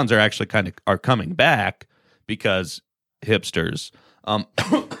downtowns are actually are coming back because hipsters.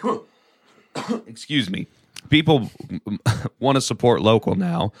 Excuse me. People want to support local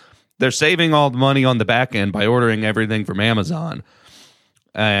now. They're saving all the money on the back end by ordering everything from Amazon.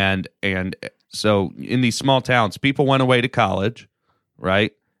 And so in these small towns, people went away to college,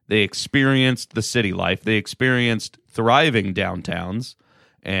 right? They experienced the city life. They experienced thriving downtowns,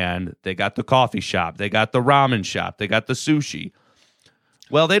 and they got the coffee shop. They got the ramen shop. They got the sushi.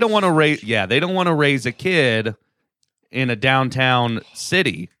 Well, they don't want to raise a kid in a downtown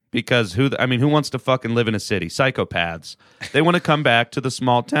city. Because who wants to fucking live in a city? Psychopaths. They want to come back to the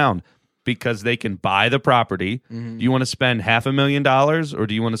small town because they can buy the property. Mm-hmm. Do you want to spend $500,000 or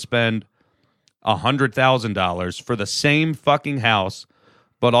do you want to spend $100,000 for the same fucking house,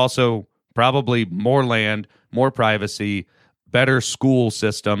 but also probably more land, more privacy, better school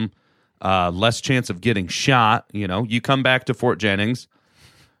system, less chance of getting shot? You come back to Fort Jennings,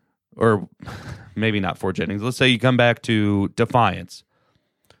 or maybe not Fort Jennings. Let's say you come back to Defiance.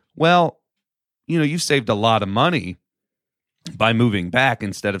 Well, you've saved a lot of money by moving back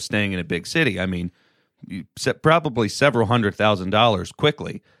instead of staying in a big city. I mean, you probably several $100,000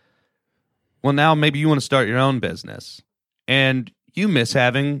 quickly. Well, now maybe you want to start your own business, and you miss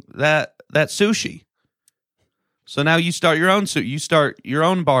having that sushi. So now you start your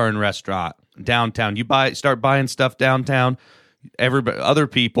own bar and restaurant downtown. You start buying stuff downtown. Other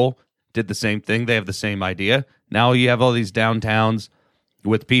people did the same thing. They have the same idea. Now you have all these downtowns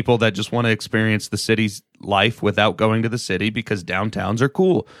with people that just want to experience the city's life without going to the city because downtowns are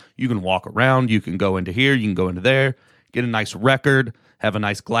cool. You can walk around, you can go into here, you can go into there, get a nice record, have a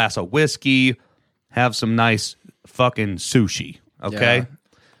nice glass of whiskey, have some nice fucking sushi, okay? Yeah.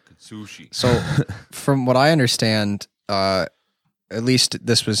 Good sushi. So from what I understand, at least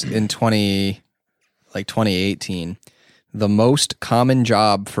this was in 2018, the most common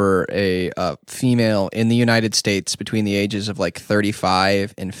job for a female in the United States between the ages of like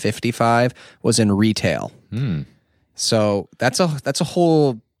 35 and 55 was in retail. So that's a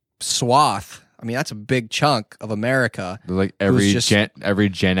whole swath. I mean, that's a big chunk of America. Like every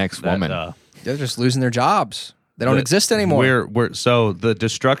Gen X woman. They're just losing their jobs. They don't exist anymore. So the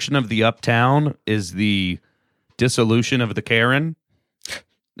destruction of the Uptown is the dissolution of the Karen,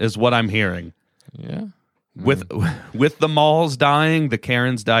 is what I'm hearing. Yeah. With the malls dying, the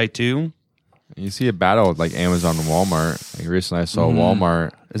Karens die too. You see a battle with like Amazon and Walmart. Like recently I saw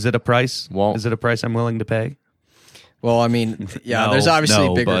Walmart. Is it a price? Is it a price I'm willing to pay? Well, I mean, yeah, No, there's obviously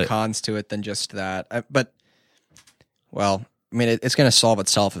no, bigger but- cons to it than just that. It's going to solve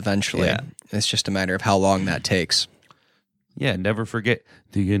itself eventually. Yeah. It's just a matter of how long that takes. Yeah, never forget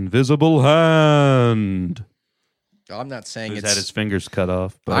the invisible hand. I'm not saying Who's had his fingers cut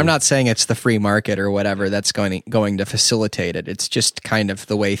off. But I'm not saying it's the free market or whatever that's going to facilitate it. It's just kind of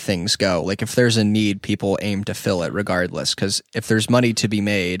the way things go. Like if there's a need, people aim to fill it regardless. Because if there's money to be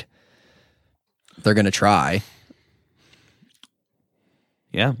made, they're going to try.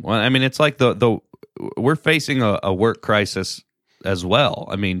 Yeah, well, I mean, it's like we're facing a work crisis as well.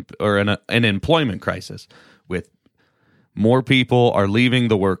 I mean, or an employment crisis with more people are leaving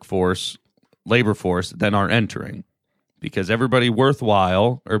the labor force than are entering. Because everybody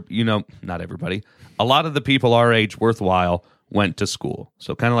worthwhile, or, not everybody, a lot of the people our age worthwhile went to school.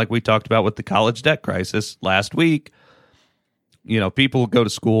 So kind of like we talked about with the college debt crisis last week, people go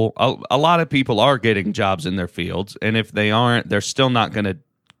to school. A lot of people are getting jobs in their fields. And if they aren't, they're still not going to,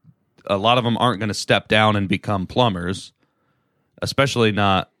 a lot of them aren't going to step down and become plumbers, especially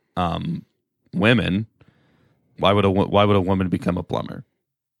not women. Why would a woman become a plumber?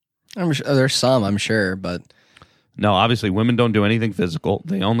 I'm sure, there's some, I'm sure, but... No, obviously women don't do anything physical.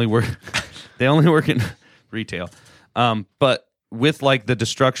 They only work in retail. But with like the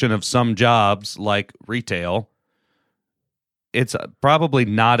destruction of some jobs like retail, it's probably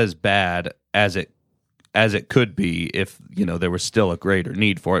not as bad as it could be if, there was still a greater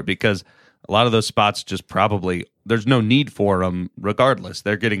need for it, because a lot of those spots just probably there's no need for them regardless.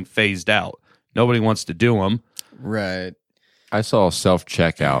 They're getting phased out. Nobody wants to do them. Right. I saw a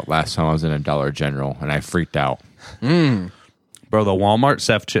self-checkout last time I was in a Dollar General, and I freaked out. Bro, the Walmart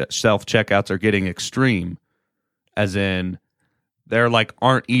self-checkouts are getting extreme, as in there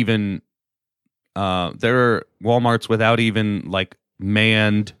aren't even there are Walmarts without even like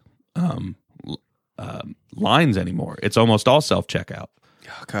manned lines anymore. It's almost all self-checkout.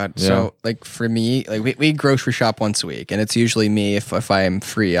 Oh God. Yeah. So like for me, like we grocery shop once a week, and it's usually me. If I am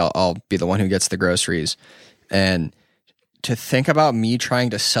free, I'll be the one who gets the groceries. And to think about me trying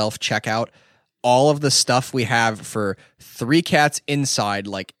to self check out all of the stuff we have for 3 cats inside,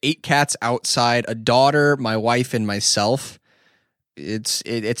 like 8 cats outside, a daughter, my wife, and myself.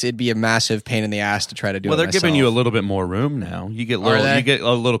 It'd be a massive pain in the ass to try to do. Well, it they're giving you a myself. little bit more room now. You get they? you get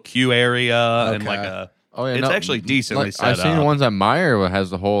a little queue area and Okay. like a. Oh yeah, It's no, actually decently like, set I've seen up. ones at Meyer that has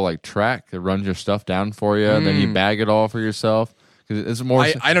the whole like track that runs your stuff down for you, and then you bag it all for yourself. 'Cause it's more.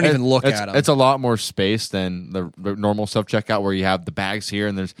 I don't even look it's, at 'em. It's a lot more space than the normal self checkout where you have the bags here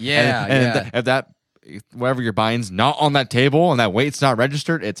and there's Yeah, yeah. If that whatever you're buying's not on that table and that weight's not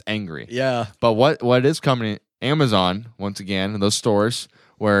registered, it's angry. Yeah. But what is coming? Amazon once again, those stores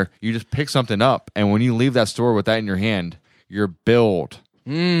where you just pick something up, and when you leave that store with that in your hand, you're billed.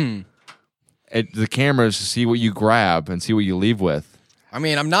 The cameras see what you grab and see what you leave with. I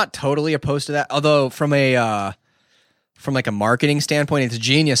mean, I'm not totally opposed to that. Although from a marketing standpoint, it's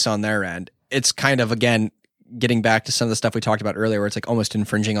genius on their end. It's kind of, again, getting back to some of the stuff we talked about earlier, where it's like almost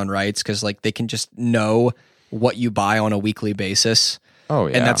infringing on rights because like they can just know what you buy on a weekly basis. Oh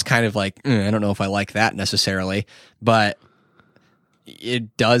yeah, And that's kind of like, I don't know if I like that necessarily, but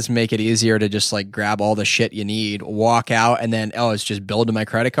it does make it easier to just like grab all the shit you need, walk out, and then, it's just billed to my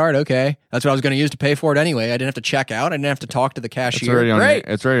credit card. Okay. That's what I was going to use to pay for it anyway. I didn't have to check out. I didn't have to talk to the it's cashier. already on Great.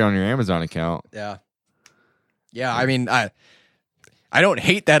 it's already on your Amazon account. Yeah. Yeah. I mean, I don't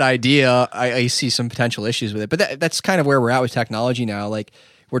hate that idea. I see some potential issues with it, but that's kind of where we're at with technology now. Like,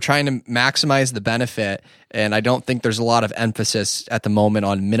 we're trying to maximize the benefit, and I don't think there's a lot of emphasis at the moment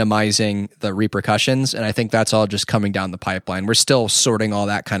on minimizing the repercussions. And I think that's all just coming down the pipeline. We're still sorting all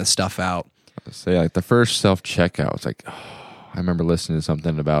that kind of stuff out. Say like the first self checkout. It's like, I remember listening to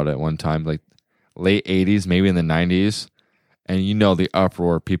something about it one time, like late '80s, maybe in the '90s, and the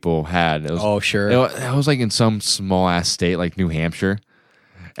uproar people had. It was, Oh, sure. It was like in some small ass state like New Hampshire,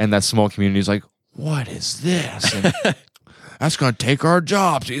 and that small community is like, what is this? And that's going to take our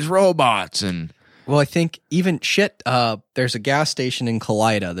jobs, these robots. And Well, I think even there's a gas station in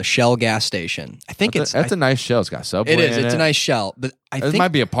Kalida, the Shell gas station. I think that's a nice shell. It's got Subway. it is. in It's it. a nice Shell, but I It think might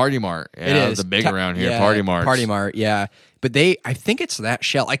be a Party Mart. Yeah, it is the big around here. Yeah, Party Mart. Party Mart, yeah. But I think it's that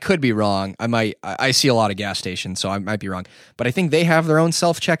Shell. I could be wrong. I see a lot of gas stations, so I might be wrong. But I think they have their own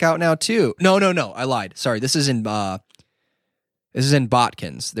self checkout now too. No, I lied. Sorry, this is in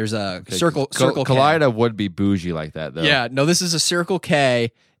Botkins. There's a Circle K. Kalida would be bougie like that though. Yeah, no, this is a Circle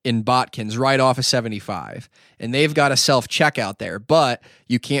K in Botkins, right off of 75. And they've got a self-checkout there, but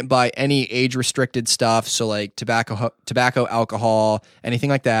you can't buy any age-restricted stuff, so like tobacco, alcohol, anything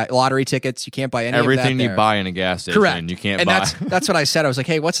like that. Lottery tickets, you can't buy any Everything of that you there. buy in a gas station, Correct. you can't and buy. that's what I said. I was like,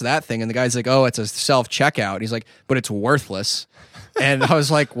 hey, what's that thing? And the guy's like, oh, it's a self-checkout. And he's like, but it's worthless. And I was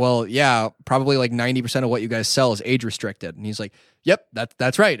like, well, yeah, probably like 90% of what you guys sell is age-restricted. And he's like, yep,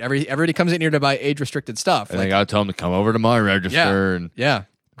 that's right. Everybody comes in here to buy age-restricted stuff. And Like, they gotta tell them to come over to my register. And yeah.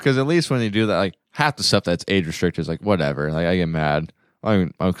 because at least when they do that, like half the stuff that's age restricted is like whatever. Like I get mad. I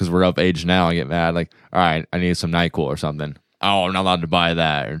mean, because we're of age now, I get mad. Like, all right, I need some NyQuil or something. Oh, I'm not allowed to buy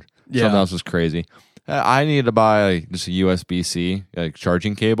that. Or Yeah. something else is crazy. I needed to buy like, just a USB-C like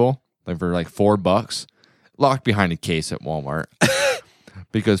charging cable, like for like $4, locked behind a case at Walmart,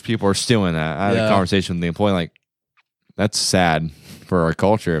 because people are stealing that. I had Yeah. a conversation with the employee, like, that's sad for our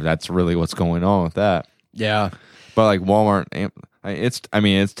culture if that's really what's going on with that. Yeah. But like Walmart,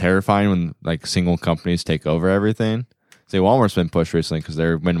 it's terrifying when like single companies take over everything. Say Walmart's been pushed recently because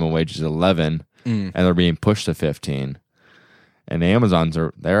their minimum wage is 11, and they're being pushed to 15. And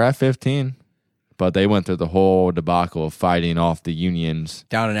they're at 15, but they went through the whole debacle of fighting off the unions.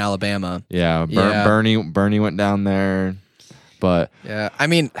 Down in Alabama. Yeah, Yeah. Bernie went down there, but Yeah. I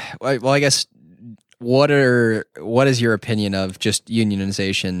mean, well, I guess what is your opinion of just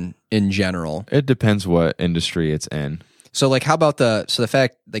unionization in general? it depends what industry it's in. So like how about the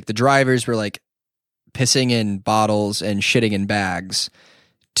fact like the drivers were like pissing in bottles and shitting in bags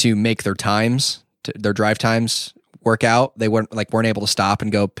to make their drive times work out. They weren't able to stop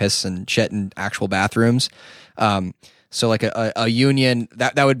and go piss and shit in actual bathrooms. So like a union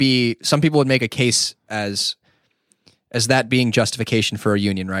that would be, some people would make a case as that being justification for a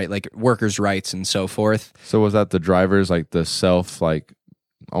union, right? Like workers' rights and so forth. So was that the drivers, like the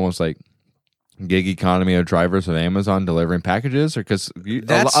almost like gig economy of drivers of Amazon delivering packages, or because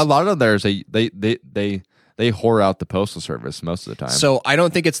a lot of theirs they whore out the postal service most of the time. So I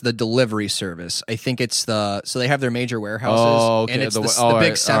don't think it's the delivery service. I think it's so they have their major warehouses, oh, okay. and it's the big all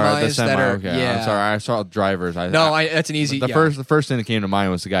right, semis the semi, that are. okay. Yeah, I'm sorry, I saw drivers. that's an easy. The first thing that came to mind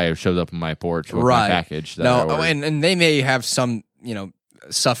was the guy who showed up on my porch with my package. That I ordered. and they may have some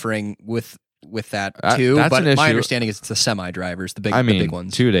suffering with that That- too. that's But an my issue. understanding is it's the semi drivers, the I mean, big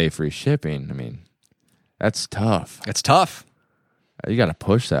ones. 2-day free shipping. I mean, that's tough. It's tough. You got to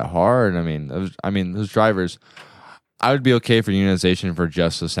push that hard. I mean, those drivers. I would be okay for unionization for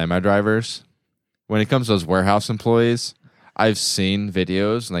just the semi drivers. When it comes to those warehouse employees, I've seen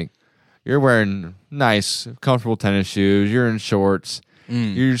videos like you're wearing nice, comfortable tennis shoes. You're in shorts.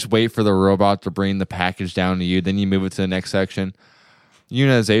 You just wait for the robot to bring the package down to you. Then you move it to the next section.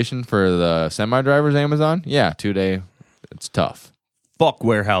 Unionization for the semi drivers, Amazon. Yeah, 2-day. It's tough. Fuck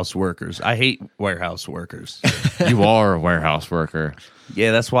warehouse workers. I hate warehouse workers. You are a warehouse worker.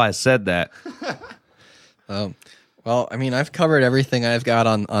 Yeah, that's why I said that. Well, I mean, I've covered everything I've got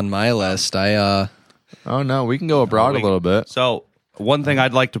on my list. Oh no, we can go abroad a little bit. So one thing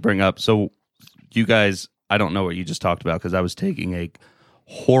I'd like to bring up. So you guys, I don't know what you just talked about because I was taking a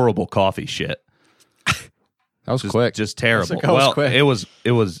horrible coffee shit. That was quick. Just terrible. That was quick.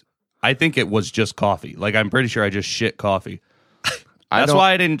 It was. I think it was just coffee. Like I'm pretty sure I just shit coffee. That's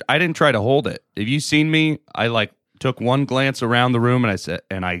why I didn't try to hold it. If you seen me, I like took one glance around the room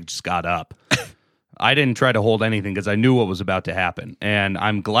and I just got up. I didn't try to hold anything because I knew what was about to happen, and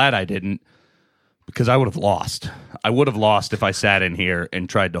I'm glad I didn't because I would have lost. I would have lost if I sat in here and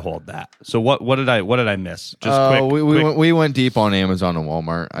tried to hold that. So what did I miss? Just quick. We went deep on Amazon and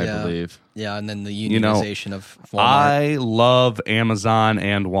Walmart, I believe. Yeah, and then the unionization of Walmart. I love Amazon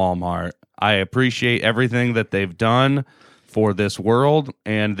and Walmart. I appreciate everything that they've done for this world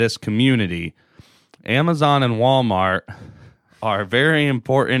and this community. Amazon and Walmart are very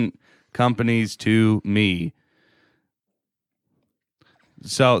important companies to me.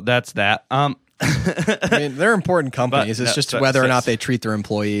 So that's that. I mean, they're important companies. It's just whether or not they treat their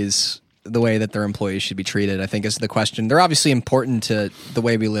employees the way that their employees should be treated, I think, is the question. They're obviously important to the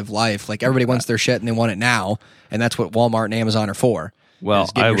way we live life. Like, everybody wants their shit and they want it now, and that's what Walmart and Amazon are for. Well,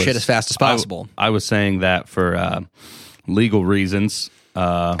 get your shit as fast as possible. I was saying that for legal reasons,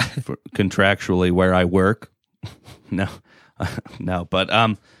 for contractually where I work. No,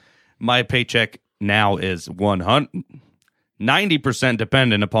 but my paycheck now is 90%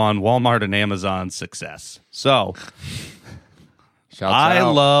 dependent upon Walmart and Amazon's success. So Shouts I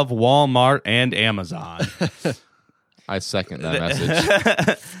out. love Walmart and Amazon. I second that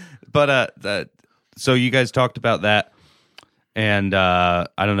message. But so you guys talked about that, and I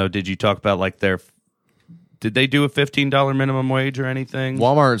don't know. Did you talk about like did they do a $15 minimum wage or anything?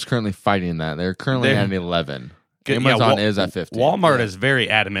 Walmart is currently fighting that. They're currently at 11. Amazon is at 50. Walmart is very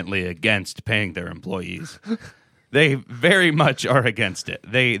adamantly against paying their employees. They very much are against it.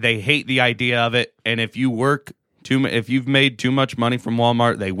 They hate the idea of it, and if you've made too much money from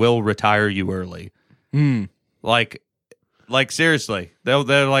Walmart, they will retire you early. Like seriously,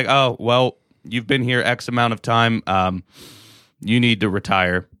 they're like, oh well, you've been here X amount of time. You need to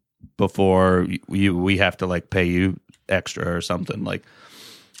retire before we have to like pay you extra or something. Like,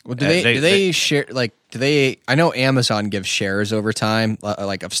 well, do they share? Like, do they? I know Amazon gives shares over time,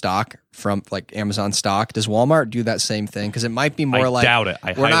 like of stock from like Amazon stock. Does Walmart do that same thing? Because it might be more like, doubt it.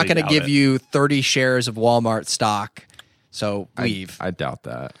 We're not going to give it. you 30 shares of Walmart stock, so leave. I doubt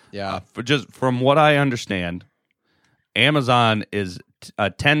that. Yeah. Just from what I understand, Amazon is a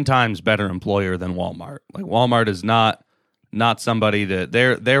 10 times better employer than Walmart. Like, Walmart is not somebody that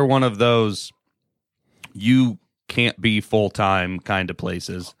they're one of those you can't be full-time kind of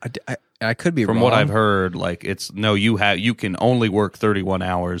places. I could be From wrong. what I've heard, like, it's no, you can only work 31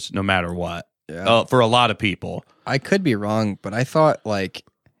 hours no matter what. Yeah. For a lot of people. I could be wrong, but I thought like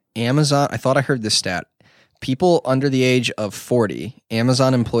Amazon. I thought I heard this stat. People under the age of 40,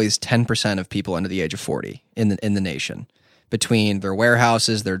 Amazon employs 10% of people under the age of 40 in the nation, between their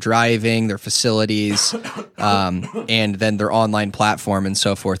warehouses, their driving, their facilities, and then their online platform and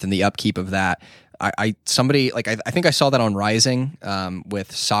so forth, and the upkeep of that. I think I saw that on Rising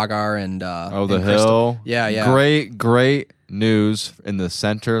with Sagar and The and Crystal. Hill. Yeah. Great news in the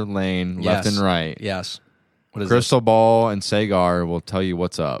center lane, left and right. Yes. What is Crystal Ball and Sagar will tell you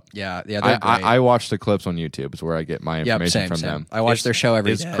what's up. Yeah. They're great. I watch the clips on YouTube. It's where I get my information from them. I watch their show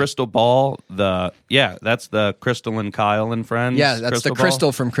every Is day. Crystal Ball that's the Crystal and Kyle and Friends? Yeah, that's the Ball?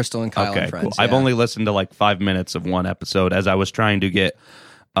 Crystal from Crystal and Kyle Okay, and Friends. cool. I've yeah. only listened to like 5 minutes of one episode as I was trying to get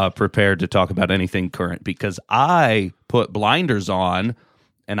prepared to talk about anything current, because I put blinders on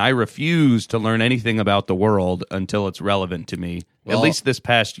and I refuse to learn anything about the world until it's relevant to me. At least this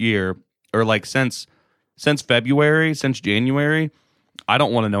past year, or like since January, I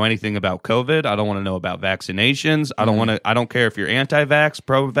don't want to know anything about COVID. I don't want to know about vaccinations. I don't care if you're anti-vax,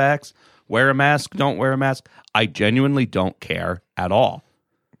 pro-vax, wear a mask, don't wear a mask. I genuinely don't care at all.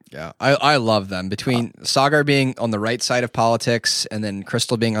 Yeah, I love them. Between Sagar being on the right side of politics and then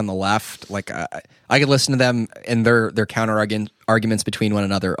Crystal being on the left, like I could listen to them and their counter arguments between one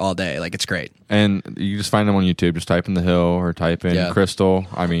another all day. Like it's great. And you just find them on YouTube. Just type in The Hill or type in Crystal.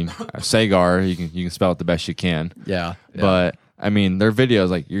 I mean, Sagar. You can spell it the best you can. Yeah. But I mean, their videos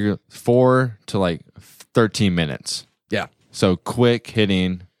like you're 4 to like 13 minutes. Yeah. So quick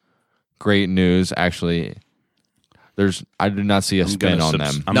hitting, great news. Actually, I do not see a spin on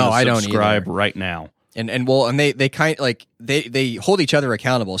them. I'm No, gonna I don't subscribe either. right now. And they kind like they hold each other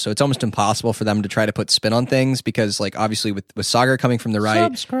accountable, so it's almost impossible for them to try to put spin on things because like obviously with Sagar coming from the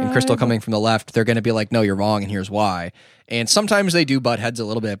right and Crystal coming from the left, they're going to be like, no, you're wrong, and here's why. And sometimes they do butt heads a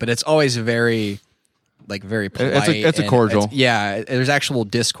little bit, but it's always very polite. It's a cordial. There's actual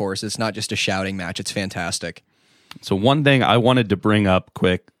discourse. It's not just a shouting match. It's fantastic. So one thing I wanted to bring up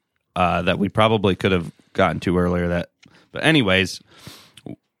quick that we probably could have gotten to earlier. But anyways,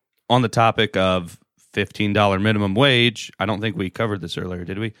 on the topic of $15 minimum wage, I don't think we covered this earlier,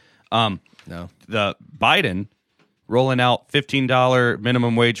 did we? No. The Biden rolling out $15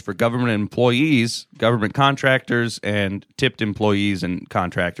 minimum wage for government employees, government contractors, and tipped employees and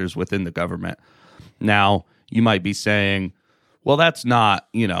contractors within the government. Now, you might be saying, well, that's not,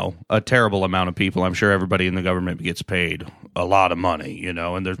 a terrible amount of people. I'm sure everybody in the government gets paid a lot of money,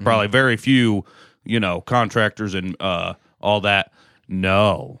 and there's probably very few, contractors and all that.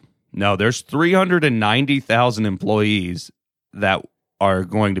 No, there's 390,000 employees that are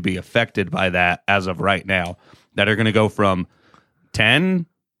going to be affected by that as of right now, that are going to go from 10,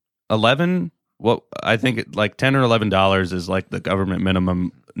 11, well, I think like $10 or $11 is like the government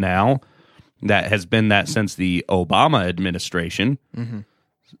minimum now. That has been that since the Obama administration. Mm-hmm.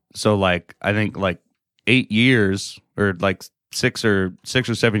 So like, I think like 8 years or like 6 or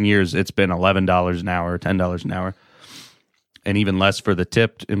 7 years, it's been $11 an hour, $10 an hour. And even less for the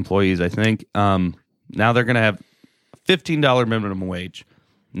tipped employees, I think. Now they're going to have $15 minimum wage.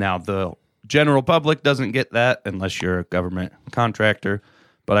 Now, the general public doesn't get that unless you're a government contractor.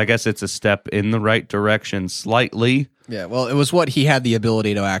 But I guess it's a step in the right direction slightly. Yeah, well, it was what he had the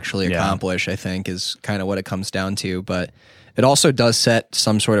ability to actually accomplish, I think, is kind of what it comes down to. But it also does set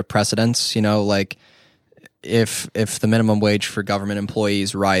some sort of precedence, like if the minimum wage for government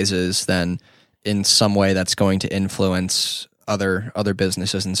employees rises, then in some way that's going to influence other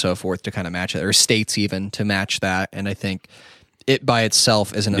businesses and so forth to kind of match it, or states even to match that. And I think it by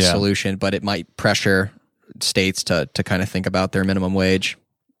itself isn't a solution, but it might pressure states to kind of think about their minimum wage.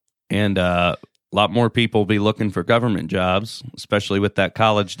 And a lot more people be looking for government jobs, especially with that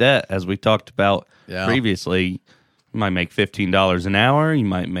college debt, as we talked about previously. You might make $15 an hour. You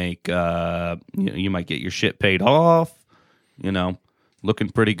might make, you might get your shit paid off. Looking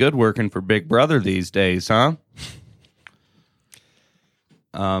pretty good working for Big Brother these days, huh?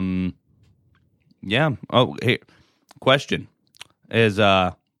 Yeah. Oh, hey, question: is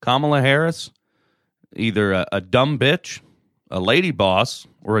Kamala Harris either a dumb bitch, a lady boss,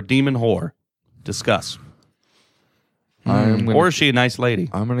 or a demon whore? Discuss. Or is she a nice lady?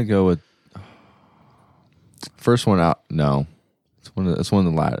 I'm gonna go with first one out. No, it's one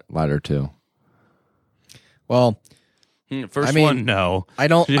of the latter two. Well, one, no. I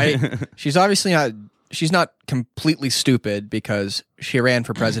don't. She's obviously not. She's not completely stupid because she ran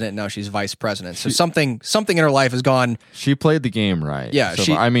for president and now she's vice president. So something in her life has gone. She played the game right. Yeah.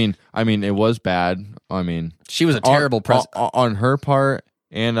 So, I mean, it was bad. I mean, she was a terrible president on her part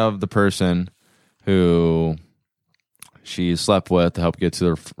and of the person who she slept with to help get to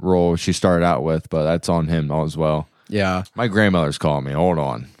the role she started out with. But that's on him as well. Yeah. My grandmother's calling me. Hold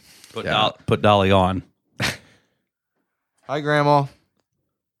on. Put Dolly on. Hi, Grandma.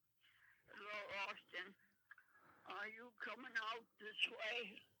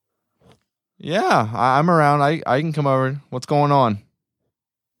 Yeah, I'm around. I can come over. What's going on?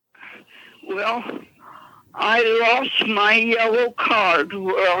 Well, I lost my yellow card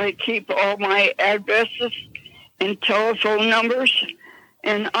where I keep all my addresses and telephone numbers,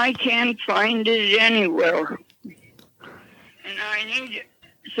 and I can't find it anywhere. And I need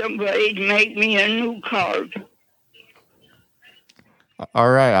somebody to make me a new card. All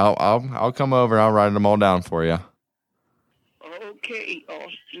right, I'll come over. I'll write them all down for you. Okay,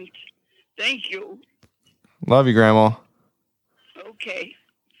 Austin. Thank you. Love you, Grandma. Okay.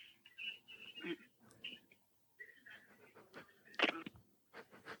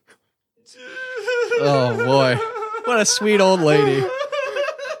 Oh, boy. What a sweet old lady.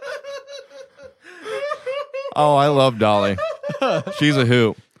 Oh, I love Dolly. She's a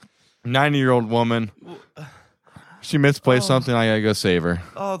hoot. 90-year-old woman. She misplaced something. I gotta go save her.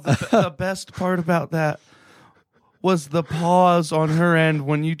 Oh, the best part about that was the pause on her end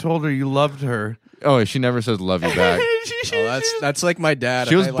when you told her you loved her? Oh, she never says love you back. Oh, that's like my dad.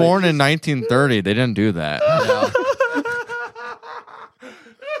 She was born in 1930. They didn't do that.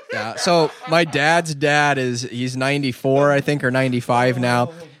 Yeah. So my dad's dad he's 94, I think, or 95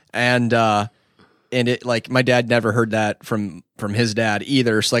 now, and it like my dad never heard that from his dad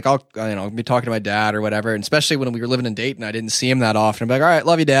either. So like I'll be talking to my dad or whatever, and especially when we were living in Dayton, I didn't see him that often. I'd be like, all right,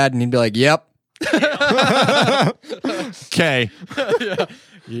 love you, Dad, and he'd be like, yep. Okay.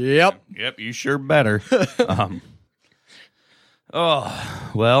 Yep. Yep, you sure better.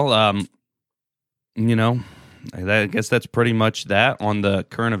 I guess that's pretty much that on the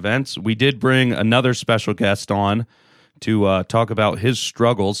current events. We did bring another special guest on to talk about his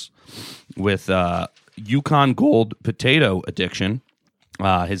struggles with Yukon Gold potato addiction.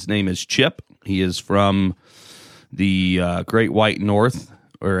 His name is Chip. He is from the Great White North,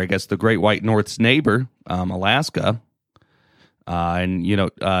 or I guess the Great White North's neighbor, Alaska.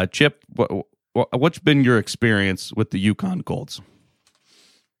 Chip, what's been your experience with the Yukon Golds?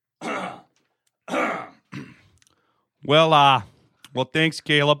 Well, thanks,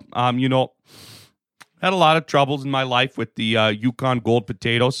 Caleb. Had a lot of troubles in my life with the Yukon Gold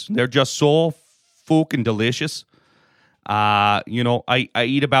potatoes. They're just so fucking delicious. I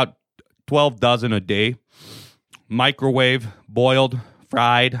eat about 12 dozen a day. Microwave, boiled,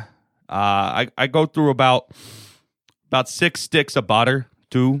 fried. I go through about 6 sticks of butter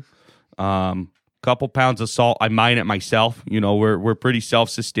too. Couple pounds of salt. I mine it myself. We're pretty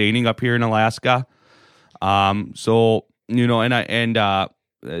self-sustaining up here in Alaska. The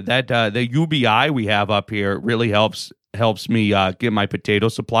UBI we have up here really helps me get my potato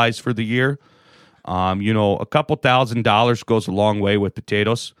supplies for the year. A couple $1,000 goes a long way with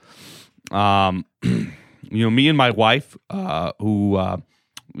potatoes. Me and my wife, who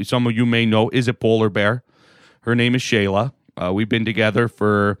some of you may know, is a polar bear. Her name is Shayla. We've been together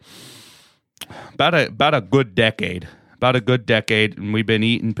for about a good decade. And we've been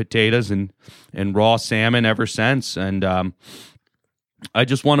eating potatoes and raw salmon ever since. And I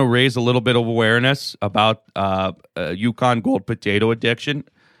just want to raise a little bit of awareness about Yukon Gold potato addiction.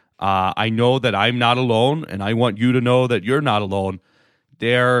 I know that I'm not alone, and I want you to know that you're not alone.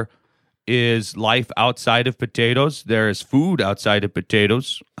 There is life outside of potatoes. There is food outside of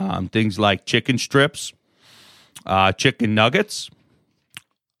potatoes. Things like chicken strips, chicken nuggets,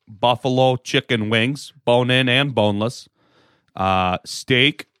 buffalo chicken wings, bone-in and boneless,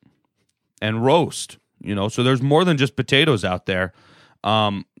 steak, and roast. So there's more than just potatoes out there.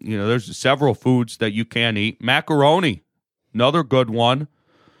 There's several foods that you can eat. Macaroni, another good one.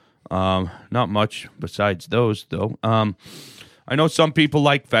 Not much besides those, though. I know some people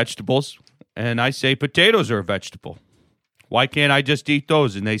like vegetables, and I say potatoes are a vegetable. Why can't I just eat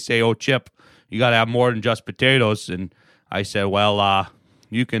those? And they say, oh, Chip, you got to have more than just potatoes. And I said, well,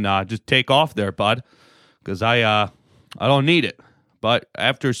 you can just take off there, bud, because I don't need it. But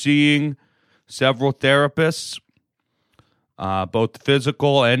after seeing several therapists, both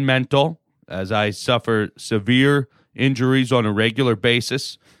physical and mental, as I suffer severe injuries on a regular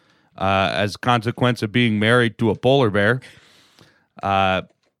basis as a consequence of being married to a polar bear, I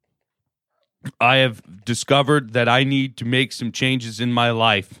have discovered that I need to make some changes in my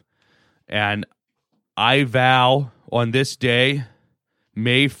life. And I vow on this day,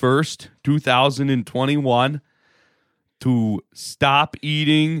 May 1st, 2021, to stop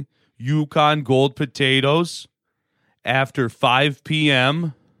eating Yukon Gold potatoes after 5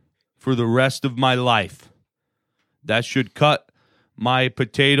 p.m. for the rest of my life. That should cut my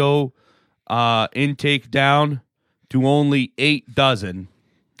potato intake down to only 8 dozen.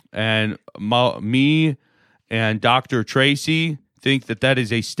 And me and Dr. Tracy think that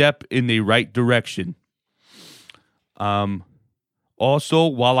is a step in the right direction. Also,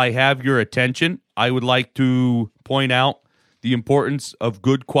 while I have your attention, I would like to point out the importance of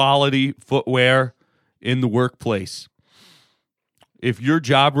good quality footwear in the workplace. If your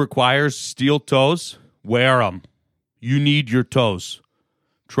job requires steel toes, wear them. You need your toes.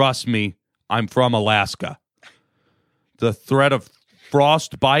 Trust me, I'm from Alaska. The threat of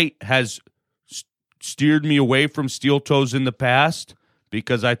frostbite has steered me away from steel toes in the past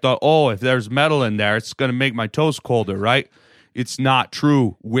because I thought, if there's metal in there, it's going to make my toes colder, right? It's not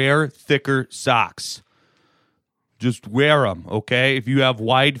true. Wear thicker socks. Just wear them, okay? If you have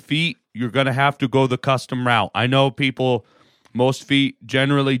wide feet, you're going to have to go the custom route. I know most feet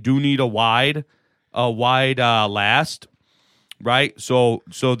generally do need a wide last, right? So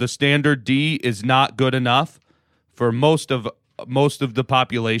the standard D is not good enough for most of the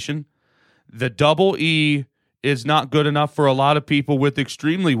population. The double E is not good enough for a lot of people with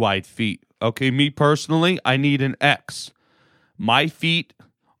extremely wide feet. Okay, me personally, I need an X. My feet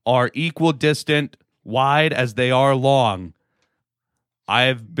are equal distant wide as they are long. I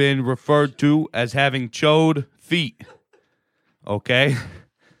have been referred to as having chode feet. Okay?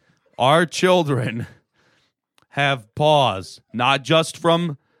 Our children have paws, not just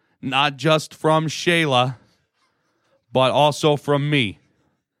from Shayla, but also from me.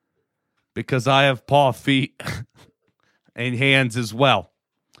 Because I have paw feet and hands as well.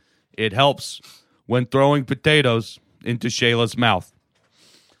 It helps when throwing potatoes into Shayla's mouth.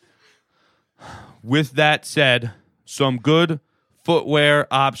 With that said, some good footwear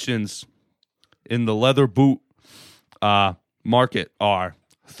options in the leather boot market are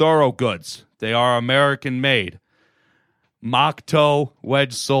Thorogoods. They are American made. Mock toe,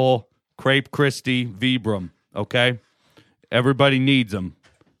 wedge sole, Crepe Christie, Vibram. Okay? Everybody needs them.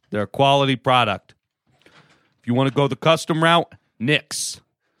 They're a quality product. If you want to go the custom route, Knicks.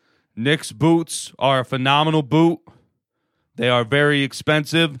 Knicks boots are a phenomenal boot. They are very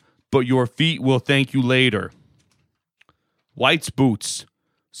expensive, but your feet will thank you later. White's boots,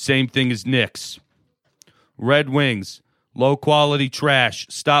 same thing as Knicks. Red Wings, low quality trash.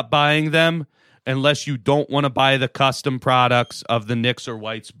 Stop buying them unless you don't want to buy the custom products of the Knicks or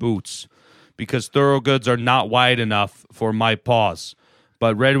White's boots, because Thorogoods are not wide enough for my paws.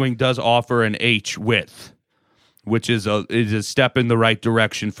 But Red Wing does offer an H width, which is a step in the right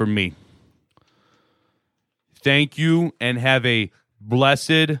direction for me. Thank you and have a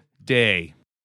blessed day.